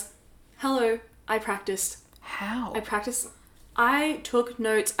 guys. Hello, I practiced. How? I practiced. I took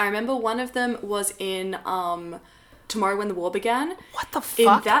notes. I remember one of them was in Tomorrow When the War Began. What the In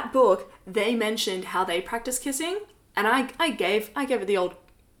fuck? that book, they mentioned how they practice kissing, and I gave it the old,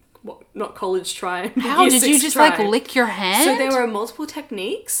 not college try. How did you just like lick your hand? So there were multiple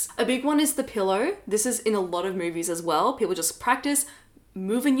techniques. A big one is the pillow. This is in a lot of movies as well. People just practice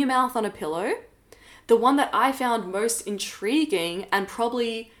moving your mouth on a pillow. The one that I found most intriguing and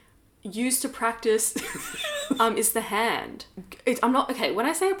probably used to practice is the hand. I'm not, okay, when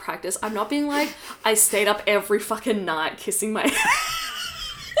I say I practice, I'm not being like, I stayed up every fucking night kissing my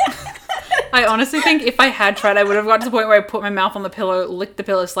I honestly think if I had tried, I would have got to the point where I put my mouth on the pillow, licked the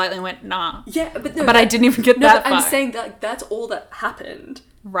pillow slightly, and went, nah. Yeah, but no. But I didn't even get that far. I'm saying that that's all that happened.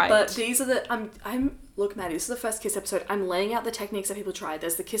 Right. But these are look, Maddie, this is the first kiss episode. I'm laying out the techniques that people try.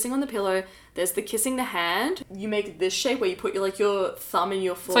 There's the kissing on the pillow. There's the kissing the hand. You make this shape where you put your thumb and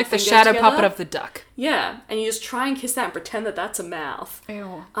your forefinger It's like the shadow together. puppet of the duck. Yeah, and you just try and kiss that and pretend that that's a mouth.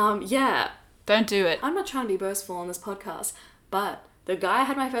 Ew. Yeah. Don't do it. I'm not trying to be boastful on this podcast, but the guy I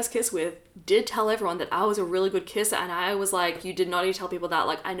had my first kiss with did tell everyone that I was a really good kisser, and I was like, you did not need to tell people that.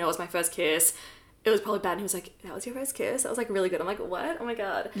 Like, I know it was my first kiss. It was probably bad. And he was like, that was your first kiss? That was like really good. I'm like, what? Oh my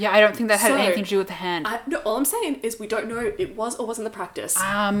God. Yeah, I don't think that had anything to do with the hand. No, all I'm saying is we don't know it was or wasn't the practice.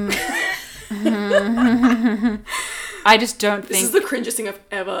 I just don't This think... is the cringest thing I've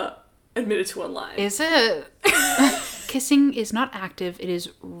ever admitted to online. Is it? Kissing is not active, it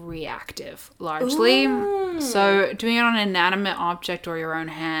is reactive, largely. Ooh. So doing it on an inanimate object or your own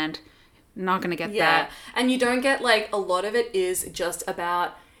hand, not going to get that. And you don't get, like, a lot of it is just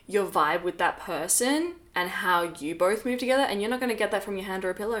about your vibe with that person and how you both move together, and you're not going to get that from your hand or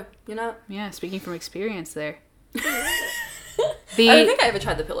a pillow, you know? Yeah, speaking from experience there. I don't think I ever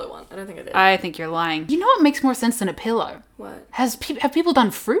tried the pillow one. I don't think I did. I think you're lying. You know what makes more sense than a pillow? What? Have people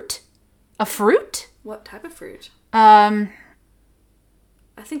done fruit? A fruit? What type of fruit? I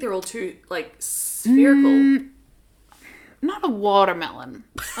I think they're all too, like, spherical. Not a watermelon.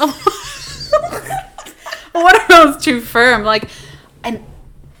 A watermelon's too firm. Like an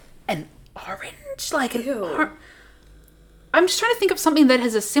orange, like Ew. I'm just trying to think of something that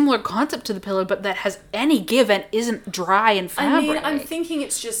has a similar concept to the pillow, but that has any give and isn't dry and fabric. I mean, I'm thinking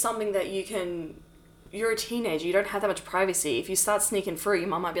it's just something that you can... You're a teenager. You don't have that much privacy. If you start sneaking through, your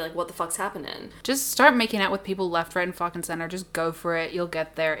mum might be like, what the fuck's happening? Just start making out with people left, right, and fucking center. Just go for it. You'll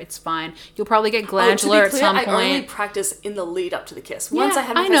get there. It's fine. You'll probably get glandular at some point. I only practice in the lead up to the kiss. Once I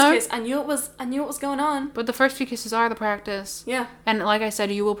had my first kiss, I knew what was going on. But the first few kisses are the practice. Yeah. And like I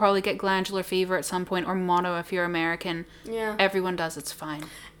said, you will probably get glandular fever at some point, or mono if you're American. Yeah. Everyone does. It's fine.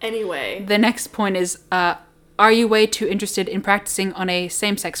 Anyway. The next point is, are you way too interested in practicing on a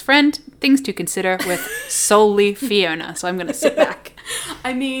same-sex friend? Things to consider with solely Fiona. So I'm going to sit back.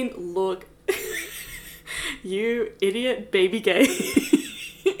 I mean, look, you idiot baby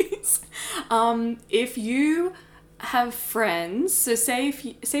gays. If you have friends, so say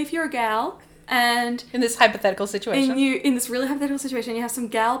if you're a gal and In this hypothetical situation. in this really hypothetical situation, you have some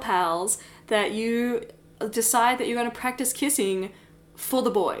gal pals that you decide that you're going to practice kissing for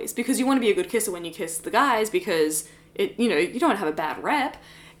the boys because you want to be a good kisser when you kiss the guys because you don't want to have a bad rep.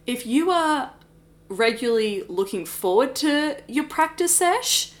 If you are regularly looking forward to your practice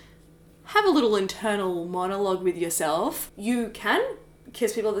sesh, have a little internal monologue with yourself. You can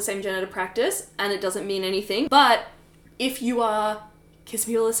kiss people of the same gender to practice and it doesn't mean anything. But if you are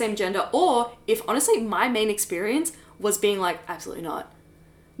kissing people of the same gender, or if honestly my main experience was being like, absolutely not.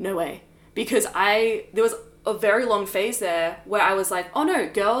 No way. Because there was a very long phase there where I was like, oh no,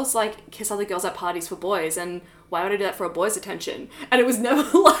 girls like kiss other girls at parties for boys, and why would I do that for a boy's attention? And it was never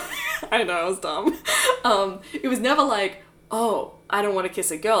like, I know, I was dumb. It was never like, oh, I don't want to kiss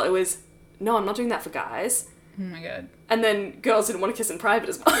a girl. It was, no, I'm not doing that for guys. Oh my God. And then girls didn't want to kiss in private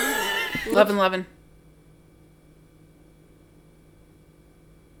as well. Lovin'.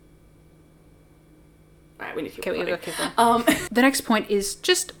 Alright, we need to keep Okay, we recording. go keep going. The next point is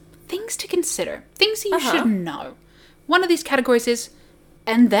just things to consider. Things that you should know. One of these categories is,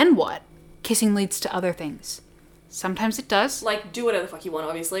 and then what? Kissing leads to other things. Sometimes it does. Like, do whatever the fuck you want,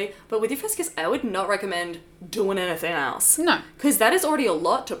 obviously. But with your first kiss, I would not recommend doing anything else. No. Because that is already a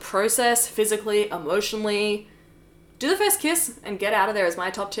lot to process physically, emotionally. Do the first kiss and get out of there is my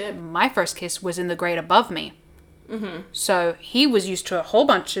top tip. My first kiss was in the grade above me. Mm-hmm. So he was used to a whole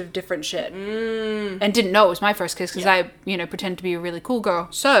bunch of different shit. And didn't know it was my first kiss because I, pretend to be a really cool girl.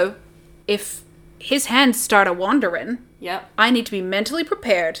 So if his hands start wandering, Yep. I need to be mentally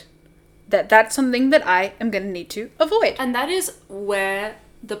prepared that that's something that I am going to need to avoid. And that is where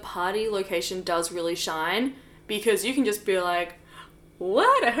the party location does really shine, because you can just be like,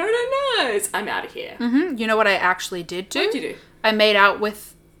 what? I heard a noise. I'm out of here. You know what I actually did do? What did you do? I made out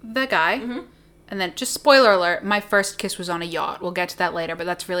with the guy, And then, just spoiler alert, my first kiss was on a yacht. We'll get to that later, but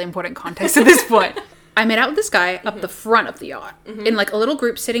that's really important context at this point. I made out with this guy up the front of the yacht in like a little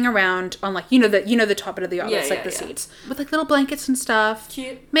group sitting around on like, the top end of the yacht. That's like the seats with like little blankets and stuff.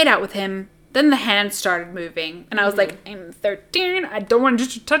 Cute. Made out with him. Then the hands started moving, and I was like, I'm 13, I don't want you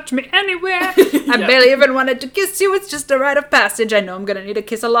to touch me anywhere. I barely even wanted to kiss you, it's just a rite of passage. I know I'm gonna need to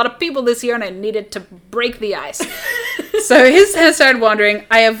kiss a lot of people this year, and I needed to break the ice. So his hands started wandering.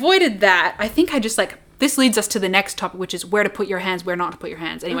 I avoided that. I think I just like, this leads us to the next topic, which is where to put your hands, where not to put your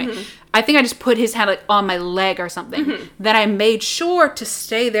hands. Anyway, I think I just put his hand like on my leg or something. Then I made sure to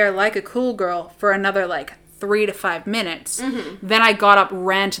stay there like a cool girl for another like 3 to 5 minutes. Then I got up,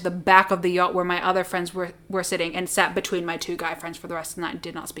 ran to the back of the yacht where my other friends were sitting, and sat between my 2 guy friends for the rest of the night and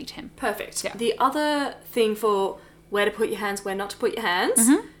did not speak to him. Perfect. Yeah. The other thing for where to put your hands, where not to put your hands,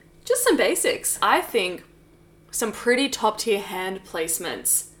 just some basics. I think some pretty top tier hand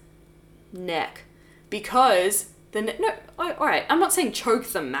placements. Neck. Because alright, I'm not saying choke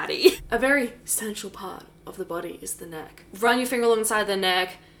them, Maddie. A very essential part of the body is the neck. Run your finger alongside the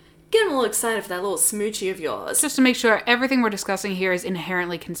neck. Get them all excited for that little smoochie of yours. Just to make sure everything we're discussing here is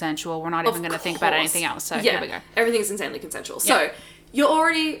inherently consensual. We're not even going to think about anything else. So here we go. Everything's insanely consensual. Yeah. So you're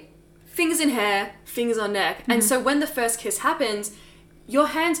already fingers in hair, fingers on neck. And so when the first kiss happens, your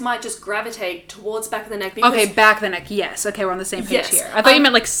hands might just gravitate towards back of the neck. Because, okay, back of the neck. Yes. Okay, we're on the same page here. I thought you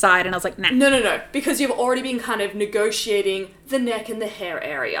meant like side, and I was like, nah. No. Because you've already been kind of negotiating the neck and the hair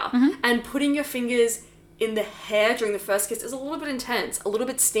area. And putting your fingers in the hair during the first kiss is a little bit intense, a little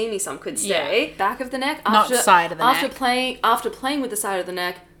bit steamy, some could say. Yeah. Back of the neck, not side of the neck. After playing with the side of the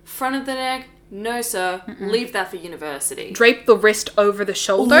neck, front of the neck, no sir, leave that for university. Drape the wrist over the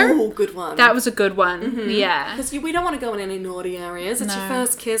shoulder. Oh, good one. That was a good one. Yeah. Because we don't want to go in any naughty areas. It's your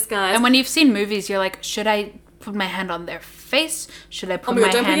first kiss, guys. And when you've seen movies, you're like, should I put my hand on their face? Should I put my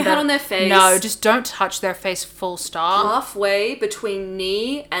hand don't put your hand on their face. No, just don't touch their face full stop. Halfway between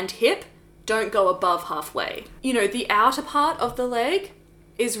knee and hip. Don't go above halfway. The outer part of the leg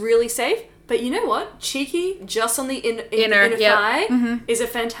is really safe, but you know what? Cheeky, just on the inner thigh, is a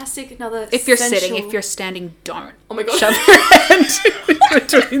fantastic If you're sitting, if you're standing, don't. Oh my god. Shove your hand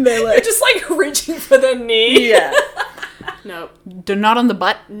between their legs. You're just like reaching for their knee. Yeah. No. Not on the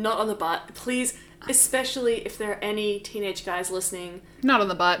butt. Not on the butt. Please, especially if there are any teenage guys listening. Not on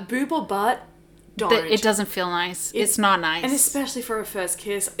the butt. Boob or butt. Don't. It doesn't feel nice. It's not nice. And especially for a first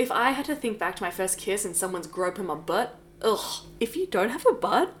kiss. If I had to think back to my first kiss and someone's groping my butt, ugh. If you don't have a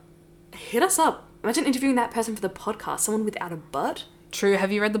butt, hit us up. Imagine interviewing that person for the podcast, someone without a butt. True.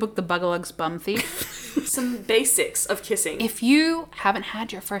 Have you read the book The Bugalug's Bum Thief? Some basics of kissing. If you haven't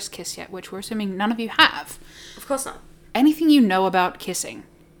had your first kiss yet, which we're assuming none of you have. Of course not. Anything you know about kissing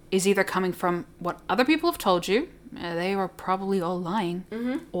is either coming from what other people have told you, they were probably all lying,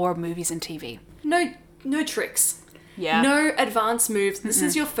 or movies and TV. No tricks. Yeah. No advanced moves. This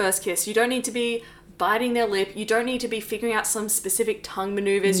is your first kiss. You don't need to be biting their lip. You don't need to be figuring out some specific tongue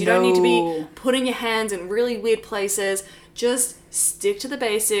maneuvers. You don't need to be putting your hands in really weird places. Just stick to the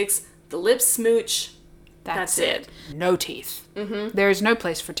basics. The lips smooch. That's it. No teeth. There is no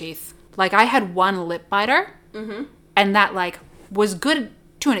place for teeth. Like, I had one lip biter, and that, like, was good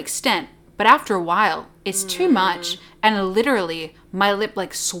to an extent, but after a while, it's too much, and literally, my lip,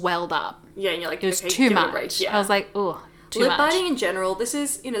 like, swelled up. Yeah, and you're like, it was too much. I was like, oh, too much. Lip biting in general, this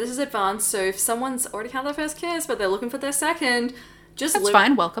is advanced, so if someone's already had their first kiss, but they're looking for their second, that's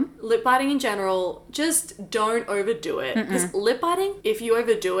fine, welcome. Lip biting in general, just don't overdo it. Because lip biting, if you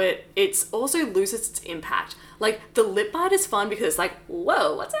overdo it, it also loses its impact. Like, the lip bite is fun because, like,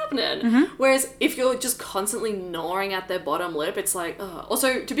 whoa, what's happening? Whereas if you're just constantly gnawing at their bottom lip, it's like, ugh.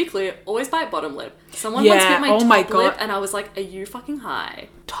 Also, to be clear, always bite bottom lip. Someone once bit my top lip, and I was like, are you fucking high?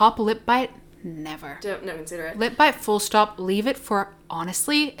 Top lip bite? Never. Don't consider it. Lip bite, full stop. Leave it for,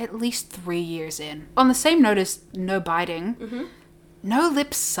 honestly, at least 3 years in. On the same note as no biting, no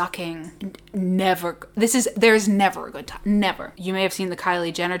lip sucking. Never. There is never a good time. Never. You may have seen the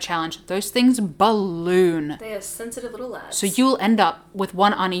Kylie Jenner challenge. Those things balloon. They are sensitive little lads. So you'll end up with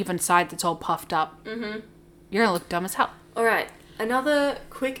one uneven side that's all puffed up. You're gonna look dumb as hell. Alright. Another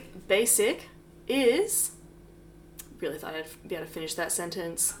quick basic is... Really thought I'd be able to finish that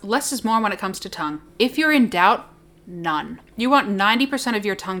sentence. Less is more when it comes to tongue. If you're in doubt, none. You want 90% of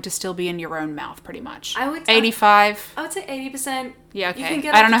your tongue to still be in your own mouth, pretty much. 85. I would say 80%. Yeah, okay.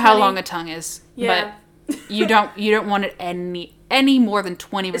 I don't know how long a tongue is, but you don't want it any more than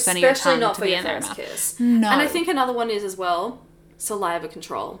 20% of your tongue to be in their mouth. Kiss. No. And I think another one is as well saliva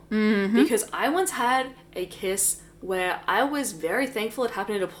control. Because I once had a kiss where I was very thankful it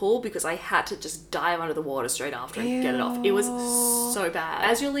happened in a pool because I had to just dive under the water straight after and get it off. It was so bad.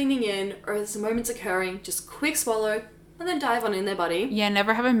 As you're leaning in or as the moment's occurring, just quick swallow and then dive on in there, buddy. Yeah,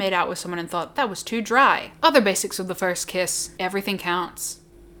 never have I made out with someone and thought, that was too dry. Other basics of the first kiss. Everything counts.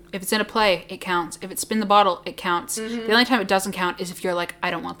 If it's in a play, it counts. If it's spin the bottle, it counts. The only time it doesn't count is if you're like,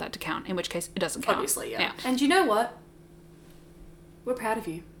 I don't want that to count, in which case it doesn't count. Obviously, yeah. And you know what? We're proud of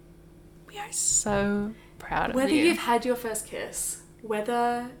you. We are so proud of Whether you. you've had your first kiss,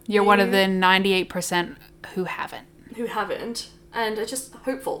 whether You're one of the 98% who haven't. who haven't, and are just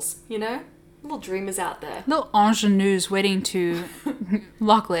hopefuls, you know? Little dreamers out there. Little ingenues waiting to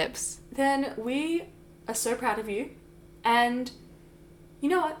lock lips. Then we are so proud of you. And you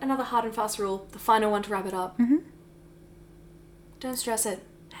know what? Another hard and fast rule, the final one to wrap it up. Don't stress it.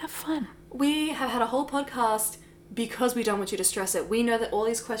 Have fun. We have had a whole podcast because we don't want you to stress it. We know that all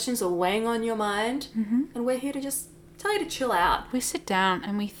these questions are weighing on your mind, and we're here to just tell you to chill out. We sit down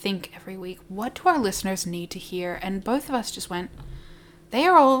and we think every week, what do our listeners need to hear? And both of us just went, they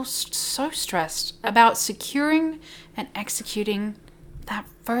are all so stressed about securing and executing that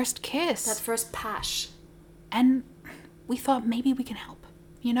first kiss. That first pash. And we thought maybe we can help.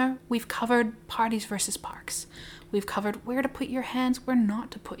 You know, we've covered parties versus parks. We've covered where to put your hands, where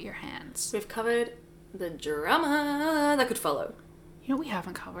not to put your hands. We've covered the drama that could follow. You know what we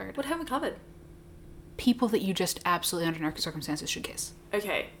haven't covered? What haven't we covered? People that you just absolutely under no circumstances should kiss.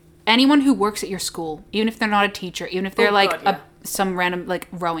 Okay. Anyone who works at your school, even if they're not a teacher, even if they're some random like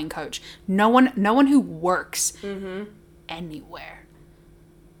rowing coach, no one who works anywhere.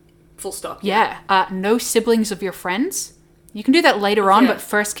 Full stop. Yeah. No siblings of your friends. You can do that later on, but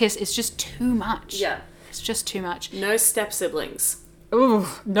first kiss is just too much. Yeah. It's just too much. No step siblings. Ooh,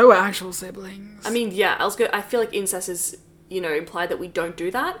 no actual siblings. I mean, yeah, I feel like incest is, implied that we don't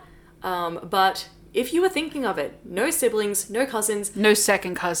do that. But if you were thinking of it, no siblings, no cousins. No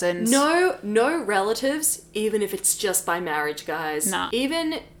second cousins. No relatives, even if it's just by marriage, guys. Nah.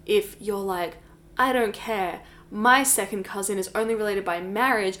 Even if you're like, I don't care. My second cousin is only related by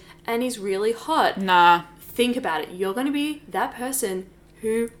marriage and he's really hot. Nah. Think about it. You're going to be that person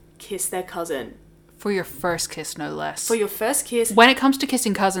who kissed their cousin. For your first kiss, no less. For your first kiss. When it comes to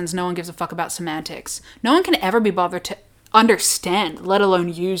kissing cousins, no one gives a fuck about semantics. No one can ever be bothered to understand, let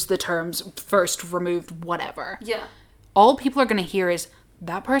alone use the terms first, removed, whatever. Yeah. All people are going to hear is,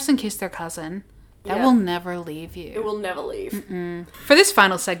 that person kissed their cousin. That will never leave you. It will never leave. Mm-mm. For this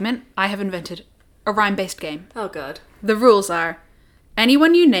final segment, I have invented a rhyme-based game. Oh, God. The rules are,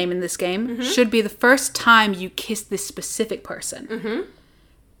 anyone you name in this game should be the first time you kiss this specific person.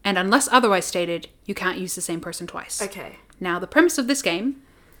 And unless otherwise stated, you can't use the same person twice. Okay. Now, the premise of this game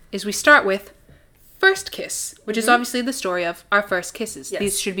is we start with first kiss, which is obviously the story of our first kisses. Yes.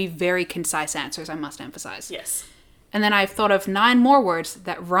 These should be very concise answers, I must emphasize. Yes. And then I've thought of 9 more words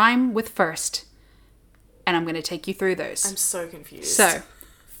that rhyme with first, and I'm going to take you through those. I'm so confused. So,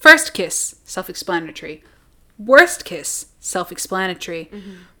 first kiss, self-explanatory. Worst kiss, self-explanatory.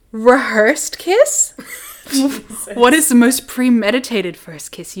 Rehearsed kiss? What is the most premeditated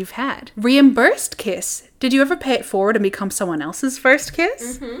first kiss you've had? Reimbursed kiss. Did you ever pay it forward and become someone else's first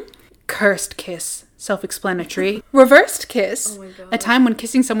kiss? Cursed kiss. Self-explanatory. Reversed kiss. Oh my God. A time when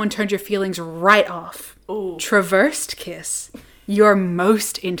kissing someone turned your feelings right off. Ooh. Traversed kiss. Your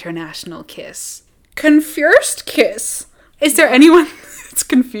most international kiss. Confused kiss. Is there anyone... It's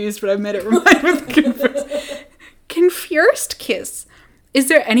confused, but I made it rhyme with confused. Confused kiss. Is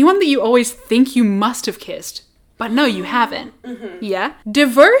there anyone that you always think you must have kissed, but no, you haven't? Yeah?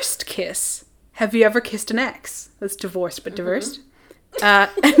 Divorced kiss. Have you ever kissed an ex? That's divorced, but divorced.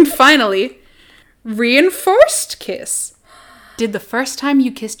 And finally, reinforced kiss. Did the first time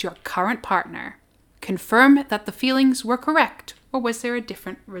you kissed your current partner confirm that the feelings were correct, or was there a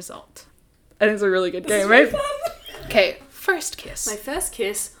different result? And it's a really good game, right? Okay, first kiss. My first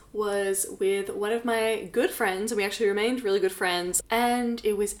kiss was with one of my good friends, and we actually remained really good friends, and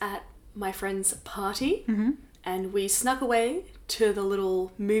it was at my friend's party, and we snuck away to the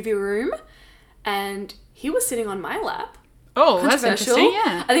little movie room, and he was sitting on my lap. Oh, that's interesting,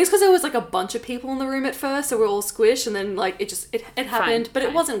 yeah. I think it's because there was like a bunch of people in the room at first, so we're all squished, and then like it happened, but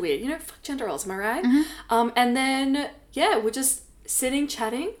it wasn't weird. Fuck gender roles, am I right? And then, we're just sitting,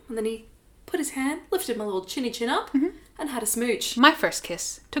 chatting, and then he put his hand, lifted my little chinny chin up, and had a smooch. My first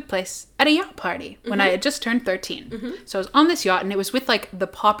kiss took place at a yacht party when I had just turned 13. So I was on this yacht, and it was with like the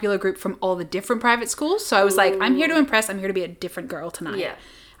popular group from all the different private schools. So I was like, I'm here to impress. I'm here to be a different girl tonight. Yeah.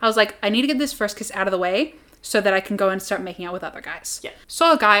 I was like, I need to get this first kiss out of the way so that I can go and start making out with other guys. Yeah.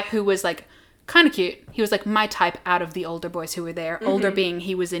 Saw a guy who was like kind of cute. He was like my type out of the older boys who were there. Older being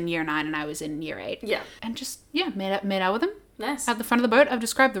he was in year 9 and I was in year 8. Yeah. And just, made out with him. Nice. At the front of the boat. I've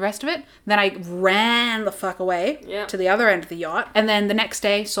described the rest of it. Then I ran the fuck away to the other end of the yacht. And then the next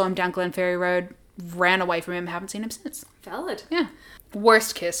day, saw him down Glenferrie Road, ran away from him, haven't seen him since. Valid. Yeah.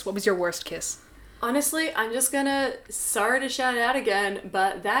 Worst kiss. What was your worst kiss? Honestly, I'm just gonna, sorry to shout it out again,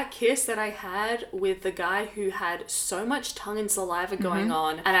 but that kiss that I had with the guy who had so much tongue and saliva going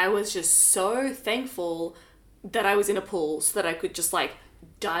on, and I was just so thankful that I was in a pool so that I could just like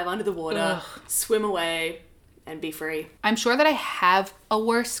dive under the water, swim away, and be free. I'm sure that I have a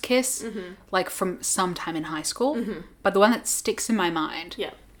worst kiss, like from some time in high school, but the one that sticks in my mind.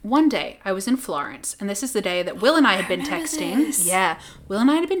 Yeah. One day, I was in Florence, and this is the day that Will and I had been texting. This. Yeah, Will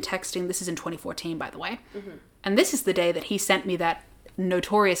and I had been texting. This is in 2014, by the way. And this is the day that he sent me that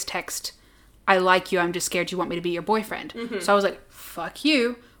notorious text, I like you, I'm just scared you want me to be your boyfriend. So I was like, fuck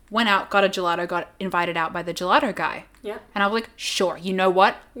you. Went out, got a gelato, got invited out by the gelato guy. Yeah. And I was like, sure, you know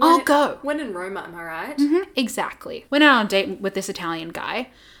what? I'll go. When in Roma, am I right? Exactly. Went out on a date with this Italian guy.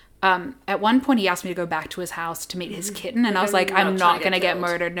 At one point, he asked me to go back to his house to meet his kitten, and I was like, I'm not going to get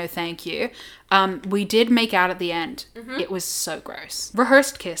murdered. No, thank you. We did make out at the end. It was so gross.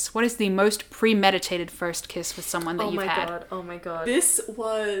 Rehearsed kiss. What is the most premeditated first kiss with someone that you've had? Oh my god. This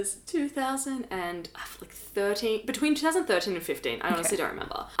was 2013, between 2013 and 15. I honestly don't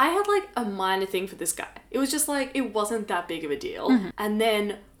remember. I had like a minor thing for this guy. It was just like, it wasn't that big of a deal. And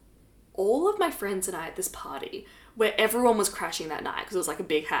then all of my friends and I at this party, where everyone was crashing that night because it was like a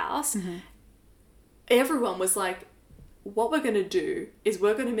big house, everyone was like, what we're going to do is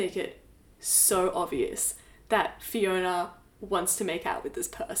we're going to make it so obvious that Fiona wants to make out with this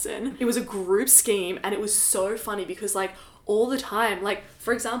person. It was a group scheme, and it was so funny because like all the time, like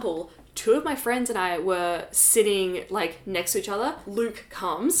for example, 2 of my friends and I were sitting like next to each other. Luke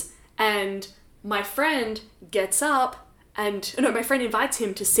comes and my friend gets up and my friend invites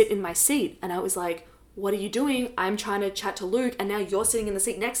him to sit in my seat, and I was like, what are you doing? I'm trying to chat to Luke, and now you're sitting in the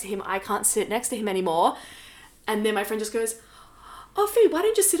seat next to him. I can't sit next to him anymore. And then my friend just goes, oh, Fee, why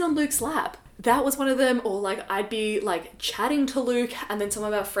don't you sit on Luke's lap? That was one of them. Or like, I'd be like chatting to Luke, and then some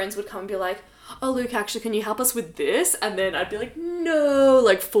of our friends would come and be like, oh, Luke, actually, can you help us with this? And then I'd be like, no,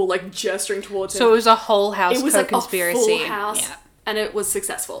 like full like gesturing towards him. So it was a whole house It was co-conspiracy. like a full house. Yeah. And it was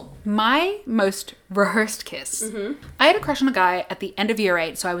successful. My most rehearsed kiss. I had a crush on a guy at the end of year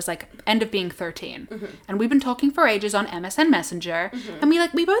 8, so I was like end of being 13. And we've been talking for ages on MSN Messenger. And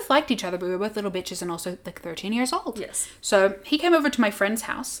we both liked each other, but we were both little bitches and also like 13 years old. Yes. So he came over to my friend's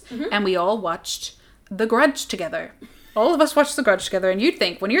house and we all watched The Grudge together. All of us watched The Grudge together, and you'd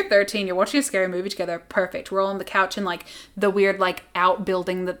think when you're 13, you're watching a scary movie together, perfect. We're all on the couch in like the weird like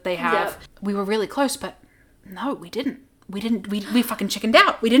outbuilding that they have. Yep. We were really close, but no, we didn't. We fucking chickened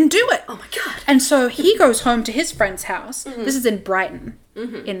out. We didn't do it. Oh my god. And so he goes home to his friend's house. This is in Brighton,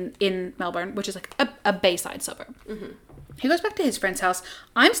 in Melbourne, which is like a bayside suburb. He goes back to his friend's house.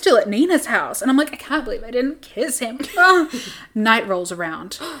 I'm still at Nina's house. And I'm like, I can't believe I didn't kiss him. Night rolls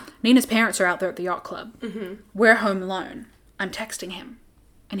around. Nina's parents are out there at the yacht club. We're home alone. I'm texting him.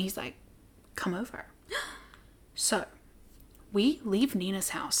 And he's like, come over. So we leave Nina's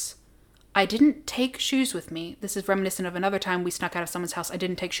house. I didn't take shoes with me. This is reminiscent of another time we snuck out of someone's house. I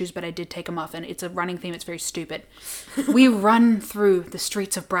didn't take shoes, but I did take them off, and it's a running theme. It's very stupid. We run through the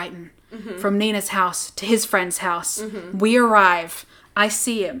streets of Brighton, from Nina's house to his friend's house. We arrive. I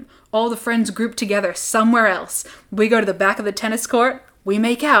see him. All the friends group together somewhere else. We go to the back of the tennis court. We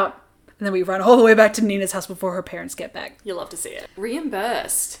make out. And then we run all the way back to Nina's house before her parents get back. You'll love to see it.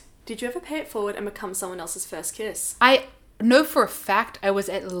 Reimbursed. Did you ever pay it forward and become someone else's first kiss? I know for a fact I was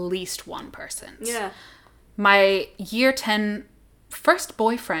at least one person's. Yeah. My year 10 first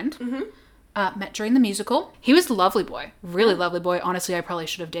boyfriend met during the musical. He was a lovely boy. Really lovely boy. Honestly, I probably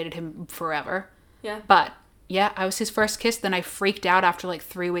should have dated him forever. Yeah. But yeah, I was his first kiss. Then I freaked out after like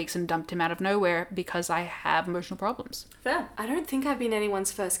 3 weeks and dumped him out of nowhere because I have emotional problems. Fair. I don't think I've been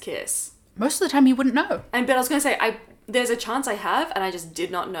anyone's first kiss. Most of the time you wouldn't know. But I was going to say, there's a chance I have, and I just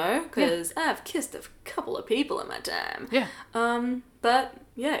did not know, because I've kissed a couple of people in my time. Yeah. But,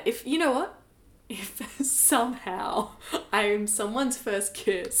 yeah, if, you know what? If somehow I am someone's first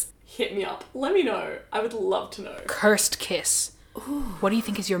kiss, hit me up. Let me know. I would love to know. Cursed kiss. Ooh. What do you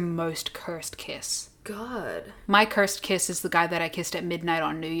think is your most cursed kiss? God. My cursed kiss is the guy that I kissed at midnight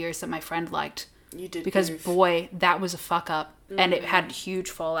on New Year's that my friend liked. You did. Because goof. Boy, that was a fuck up. And it had huge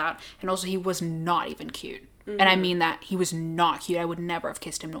fallout. And also he was not even cute. And I mean that. He was not cute. I would never have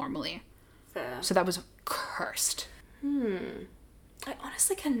kissed him normally. Fair. So that was cursed. I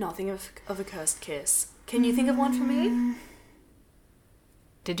honestly cannot think of a cursed kiss. Can you think of one for me?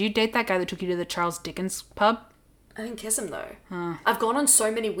 Did you date that guy that took you to the Charles Dickens pub? I didn't kiss him though. I've gone on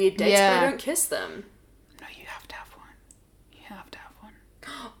so many weird dates, but I don't kiss them. No, you have to have one. You have to have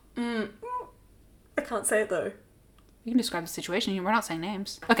one. I can't say it though. You can describe the situation. We're not saying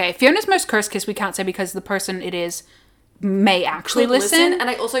names. Okay, Fiona's most cursed kiss we can't say because the person it is may actually listen. And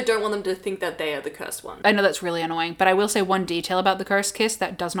I also don't want them to think that they are the cursed one. I know that's really annoying, but I will say one detail about the cursed kiss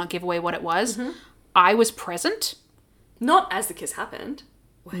that does not give away what it was. I was present. Not as the kiss happened.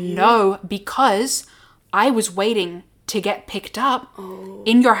 No, because I was waiting to get picked up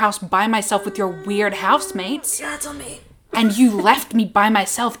in your house by myself with your weird housemates. Yeah, it's on me. And you left me by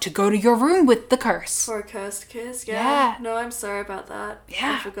myself to go to your room with the curse. For a cursed kiss, Yeah. No, I'm sorry about that.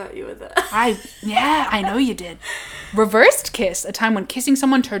 Yeah. I forgot you were there. I know you did. Reversed kiss, a time when kissing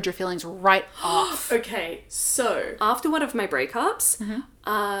someone turned your feelings right off. Okay, so after one of my breakups,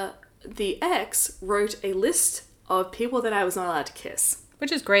 the ex wrote a list of people that I was not allowed to kiss.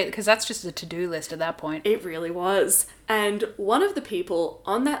 Which is great, because that's just a to-do list at that point. It really was. And one of the people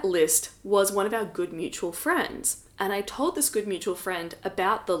on that list was one of our good mutual friends. And I told this good mutual friend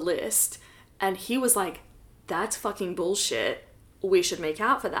about the list, and he was like, that's fucking bullshit. We should make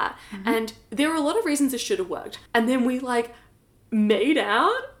out for that. And there were a lot of reasons it should have worked. And then we like made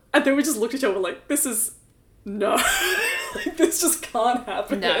out, and then we just looked at each other like, this is no. Like, this just can't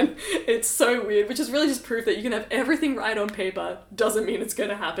happen. No. It's so weird, which is really just proof that you can have everything right on paper, doesn't mean it's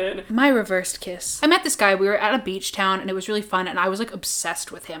gonna happen. My reversed kiss. I met this guy, we were at a beach town, and it was really fun, and I was like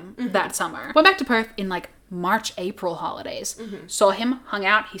obsessed with him that summer. Went back to Perth in like March, April holidays. Saw him, hung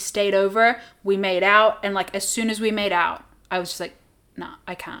out, he stayed over, we made out, and like as soon as we made out, I was just like, nah,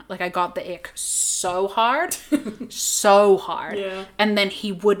 I can't. Like I got the ick so hard. So hard. Yeah. And then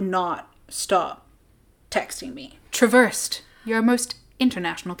he would not stop texting me. Traversed. Your most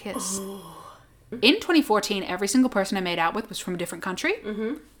international kiss. In 2014, every single person I made out with was from a different country.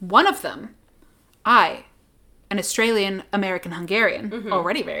 One of them, an Australian, American, Hungarian,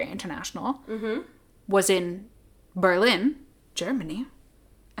 already very international, was in Berlin, Germany,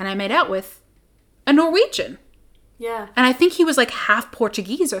 and I made out with a Norwegian. Yeah. And I think he was like half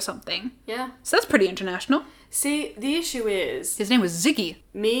Portuguese or something. Yeah. So that's pretty international. See, the issue is His name was Ziggy.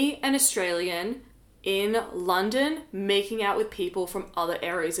 me, an Australian, in London, making out with people from other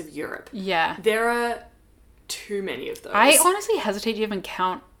areas of Europe. Yeah. There are too many of those. I honestly hesitate to even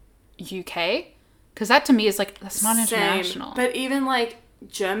count UK, because that to me is like, that's not Same. international. But even like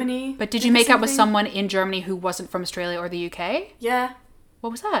Germany. But did you make out with someone in Germany who wasn't from Australia or the UK? Yeah. What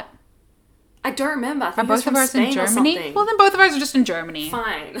was that? I don't remember. I Are think it was both of from ours Spain in or Germany? something. Well, then both of ours are just in Germany.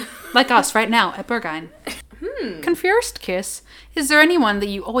 Fine. Like us right now at Berghain. Confused kiss. Is there anyone that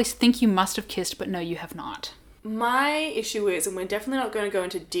you always think you must have kissed, but no, you have not? My issue is, and we're definitely not going to go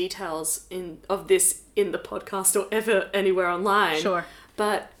into details of this in the podcast or ever anywhere online. Sure.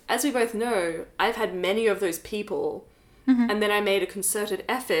 But as we both know, I've had many of those people, and then I made a concerted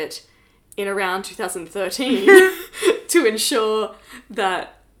effort in around 2013 to ensure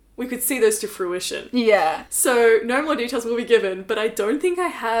that we could see those to fruition. Yeah. So no more details will be given, but I don't think I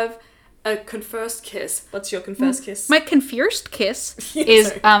have a confessed kiss. What's your confessed kiss? My confused kiss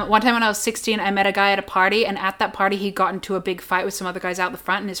is one time when I was 16, I met a guy at a party, and at that party he got into a big fight with some other guys out the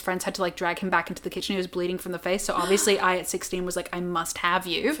front, and his friends had to like drag him back into the kitchen. He was bleeding from the face, so obviously I at 16 was like, I must have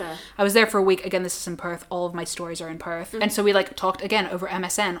you. Fair. I was there for a week. Again, this is in Perth. All of my stories are in Perth. And so we like talked again over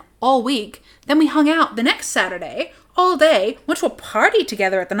MSN all week. Then we hung out the next Saturday all day, went to a party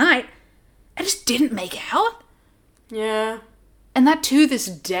together at the night, and just didn't make out. Yeah. And that to this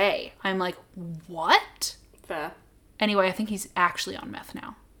day, I'm like, what? Fair. Anyway, I think he's actually on meth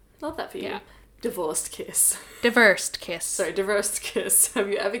now. Love that for you. Yeah. Divorced kiss. Divorced kiss. So, divorced kiss. Have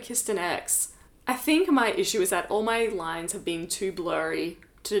you ever kissed an ex? I think my issue is that all my lines have been too blurry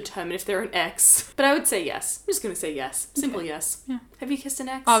to determine if they're an ex. But I would say yes. I'm just going to say yes. Simple yes. Yeah. Have you kissed an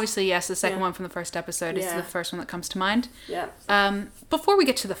ex? Obviously, yes, the second Yeah. one from the first episode is Yeah. the first one that comes to mind. Yeah. Before we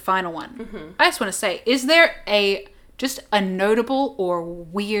get to the final one, I just want to say, is there just a notable or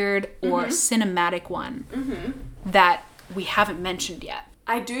weird or cinematic one that we haven't mentioned yet?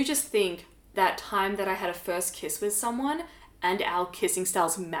 I do just think that time that I had a first kiss with someone and our kissing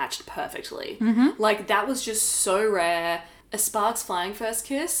styles matched perfectly. Like, that was just so rare. A sparks flying first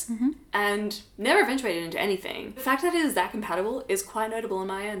kiss and never eventuated into anything. The fact that it is that compatible is quite notable on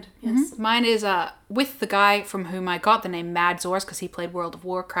my end. Yes. Mine is with the guy from whom I got the name Mad Zors because he played World of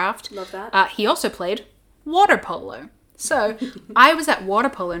Warcraft. Love that. He also played water polo. So I was at water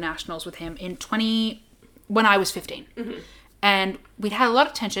polo nationals with him when I was 15. And we'd had a lot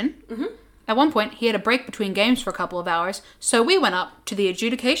of tension. At one point, he had a break between games for a couple of hours, so we went up to the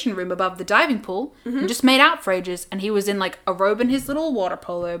adjudication room above the diving pool and just made out for ages, and he was in, like, a robe and his little water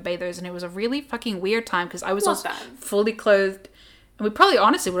polo bathers, and it was a really fucking weird time, because I was Not also bad. fully clothed, and we probably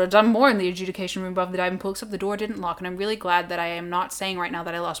honestly would have done more in the adjudication room above the diving pool, except the door didn't lock, and I'm really glad that I am not saying right now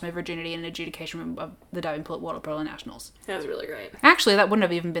that I lost my virginity in an adjudication room above the diving pool at Water Polo Nationals. That was really great. Actually, that wouldn't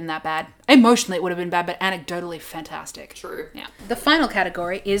have even been that bad. Emotionally, it would have been bad, but anecdotally, fantastic. True. Yeah. The final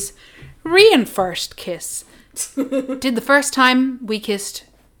category is reinforced kiss. Did the first time we kissed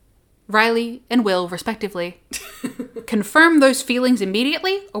Riley and Will, respectively, confirm those feelings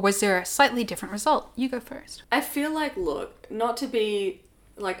immediately, or was there a slightly different result? You go first. I feel like, look, not to be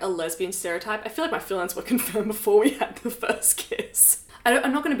like a lesbian stereotype, I feel like my feelings were confirmed before we had the first kiss.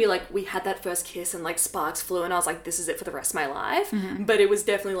 I'm not going to be like, we had that first kiss and like sparks flew and I was like, this is it for the rest of my life. But it was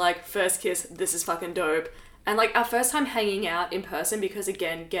definitely like, first kiss, this is fucking dope. And like our first time hanging out in person, because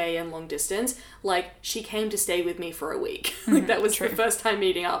again, gay and long distance, like she came to stay with me for a week. Like that was True. the first time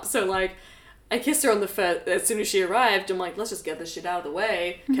meeting up. So like I kissed her on the first, as soon as she arrived, I'm like, let's just get this shit out of the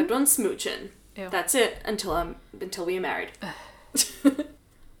way. Kept on smooching. Ew. That's it until we are married.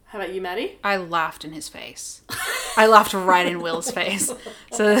 How about you, Maddie? I laughed in his face. I laughed right in Will's face.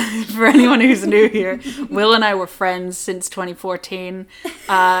 So for anyone who's new here, Will and I were friends since 2014.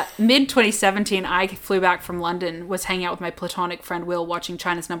 Mid-2017, I flew back from London, was hanging out with my platonic friend Will, watching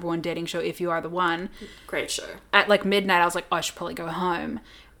China's #1 dating show, If You Are the One. Great show. At like midnight, I was like, oh, I should probably go home.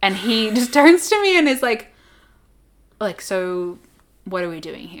 And he just turns to me and is like, so what are we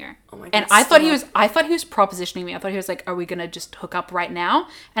doing here? Oh my God, and I thought he was propositioning me. I thought he was like, are we gonna just hook up right now?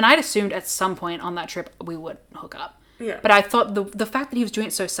 And I'd assumed at some point on that trip we would hook up. Yeah. But I thought the fact that he was doing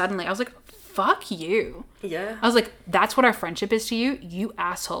it so suddenly, I was like, fuck you. Yeah. I was like, that's what our friendship is to you? You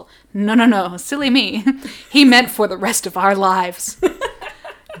asshole. No, silly me. He meant for the rest of our lives.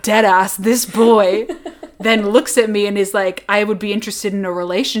 Deadass, this boy then looks at me and is like, I would be interested in a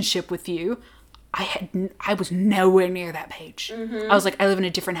relationship with you. I was nowhere near that page. I was like, I live in a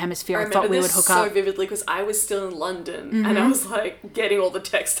different hemisphere. I thought we would hook so up. vividly because I was still in London and I was like getting all the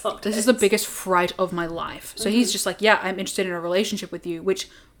text updates. This is the biggest fright of my life. So he's just like, yeah, I'm interested in a relationship with you, which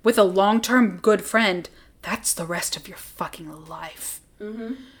with a long-term good friend, that's the rest of your fucking life.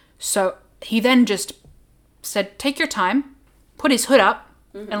 So he then just said, take your time, put his hood up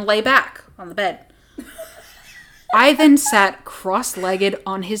and lay back on the bed. I then sat cross-legged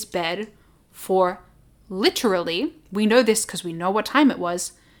on his bed for literally, we know this because we know what time it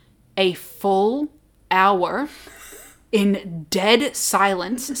was, a full hour in dead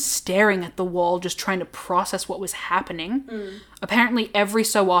silence, staring at the wall, just trying to process what was happening. Apparently, every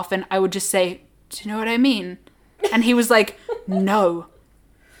so often, I would just say, do you know what I mean? And he was like, no,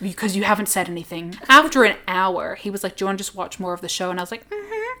 because you haven't said anything. After an hour, he was like, do you want to just watch more of the show? And I was like,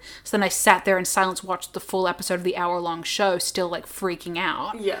 So then I sat there in silence, watched the full episode of the hour-long show, still like freaking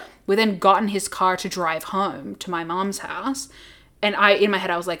out. Yeah. We then got in his car to drive home to my mom's house. And in my head,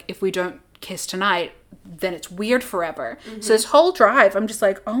 I was like, if we don't kiss tonight, then it's weird forever. So this whole drive, I'm just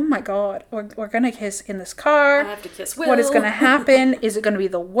like, oh my God, we're going to kiss in this car. I have to kiss Will. What is going to happen? Is it going to be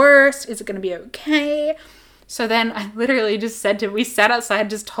the worst? Is it going to be okay? So then I literally just said to him, we sat outside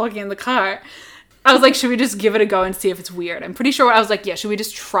just talking in the car. I was like, should we just give it a go and see if it's weird? I'm pretty sure I was like, yeah, should we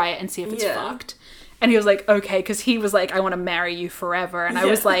just try it and see if it's fucked? And he was like, okay, because he was like, I want to marry you forever. And I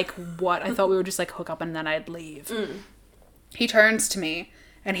was like, what? I thought we would just like hook up and then I'd leave. He turns to me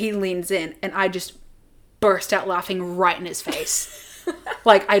and he leans in and I just burst out laughing right in his face.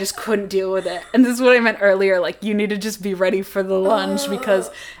 Like, I just couldn't deal with it. And this is what I meant earlier. Like, you need to just be ready for the lunge because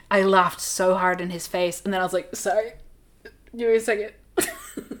I laughed so hard in his face. And then I was like, sorry, give me a second.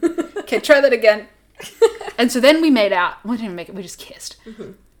 Okay, try that again. And so then we made out. We didn't make it. We just kissed.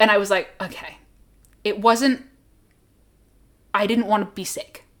 And I was like, okay. It wasn't... I didn't want to be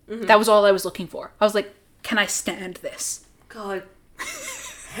sick. That was all I was looking for. I was like, can I stand this? God.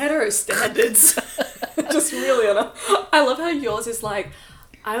 Hetero standards. Just really on a... I love how yours is like...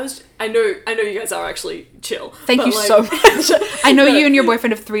 I know you guys are actually chill. Thank you so much. I know you and your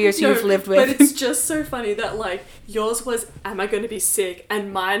boyfriend of 3 years who you've lived with. But it's just so funny that like yours was, am I going to be sick?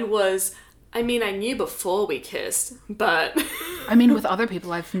 And mine was, I mean, I knew before we kissed, but... I mean, with other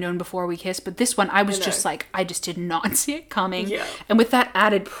people I've known before we kissed, but this one I was just like, I just did not see it coming. Yeah. And with that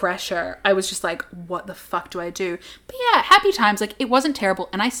added pressure, I was just like, what the fuck do I do? But yeah, happy times. Like, it wasn't terrible.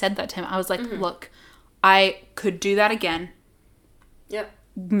 And I said that to him. I was like, look, I could do that again. Yep.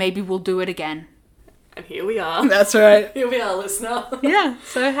 Maybe we'll do it again. And here we are. That's right. Here we are, listener. Yeah.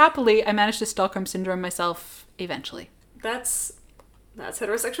 So happily, I managed to Stockholm Syndrome myself eventually. That's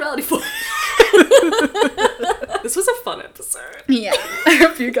heterosexuality for you. This was a fun episode. Yeah. I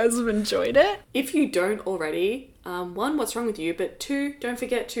hope you guys have enjoyed it. If you don't already, one, what's wrong with you? But two, don't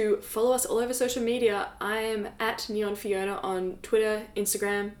forget to follow us all over social media. I am at Neon Fiona on Twitter,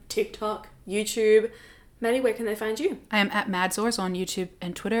 Instagram, TikTok, YouTube. Maddie, where can they find you? I am at Madzors on YouTube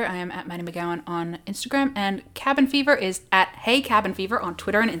and Twitter. I am at Maddie McGowan on Instagram. And Cabin Fever is at Hey Cabin Fever on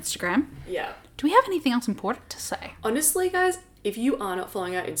Twitter and Instagram. Yeah. Do we have anything else important to say? Honestly, guys, if you are not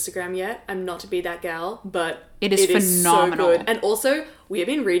following our Instagram yet, I'm not to be that gal, but It is phenomenal. so good. And also, we have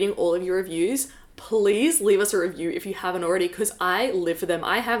been reading all of your reviews. Please leave us a review if you haven't already, because I live for them.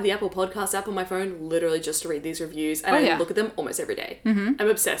 I have the Apple Podcast app on my phone literally just to read these reviews, and I look at them almost every day. Mm-hmm. I'm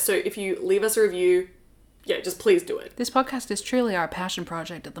obsessed. So if you leave us a review, yeah, just please do it. This podcast is truly our passion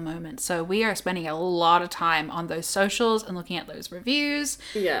project at the moment. So we are spending a lot of time on those socials and looking at those reviews.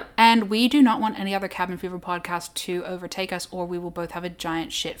 Yeah. And we do not want any other Cabin Fever podcast to overtake us, or we will both have a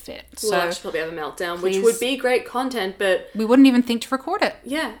giant shit fit. We'll actually probably have a meltdown, which would be great content, but... we wouldn't even think to record it.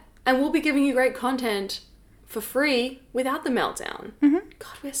 Yeah. And we'll be giving you great content for free without the meltdown. Mm-hmm.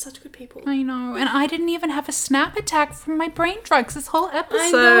 God, we're such good people. I know. And I didn't even have a snap attack from my brain drugs this whole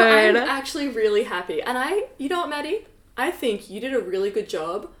episode. I know. I'm actually really happy. And you know what, Maddie? I think you did a really good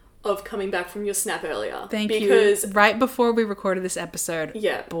job of coming back from your snap earlier. Thank you. Because right before we recorded this episode,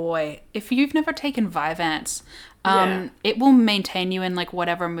 boy, if you've never taken Vyvanse, it will maintain you in like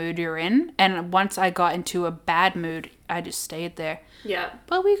whatever mood you're in. And once I got into a bad mood, I just stayed there. Yeah.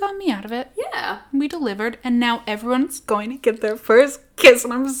 But we got me out of it. Yeah. We delivered, and now everyone's going to get their first kiss,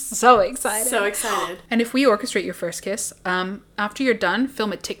 and I'm so excited. So excited. And if we orchestrate your first kiss, after you're done,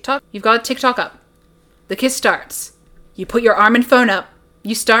 film a TikTok. You've got a TikTok up. The kiss starts. You put your arm and phone up.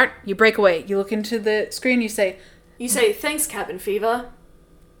 You start, you break away. You look into the screen, you say, thanks, Cabin Fever.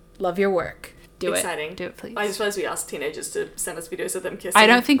 Love your work. Do Exciting. it. Do it, please. I suppose we asked teenagers to send us videos of them kissing. I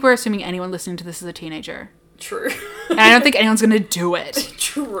don't think we're assuming anyone listening to this is a teenager. True. And I don't think anyone's going to do it.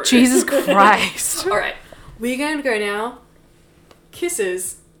 True. Jesus Christ. All right. We're going to go now.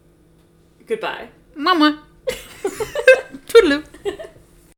 Kisses. Goodbye. Mama. Toodaloo.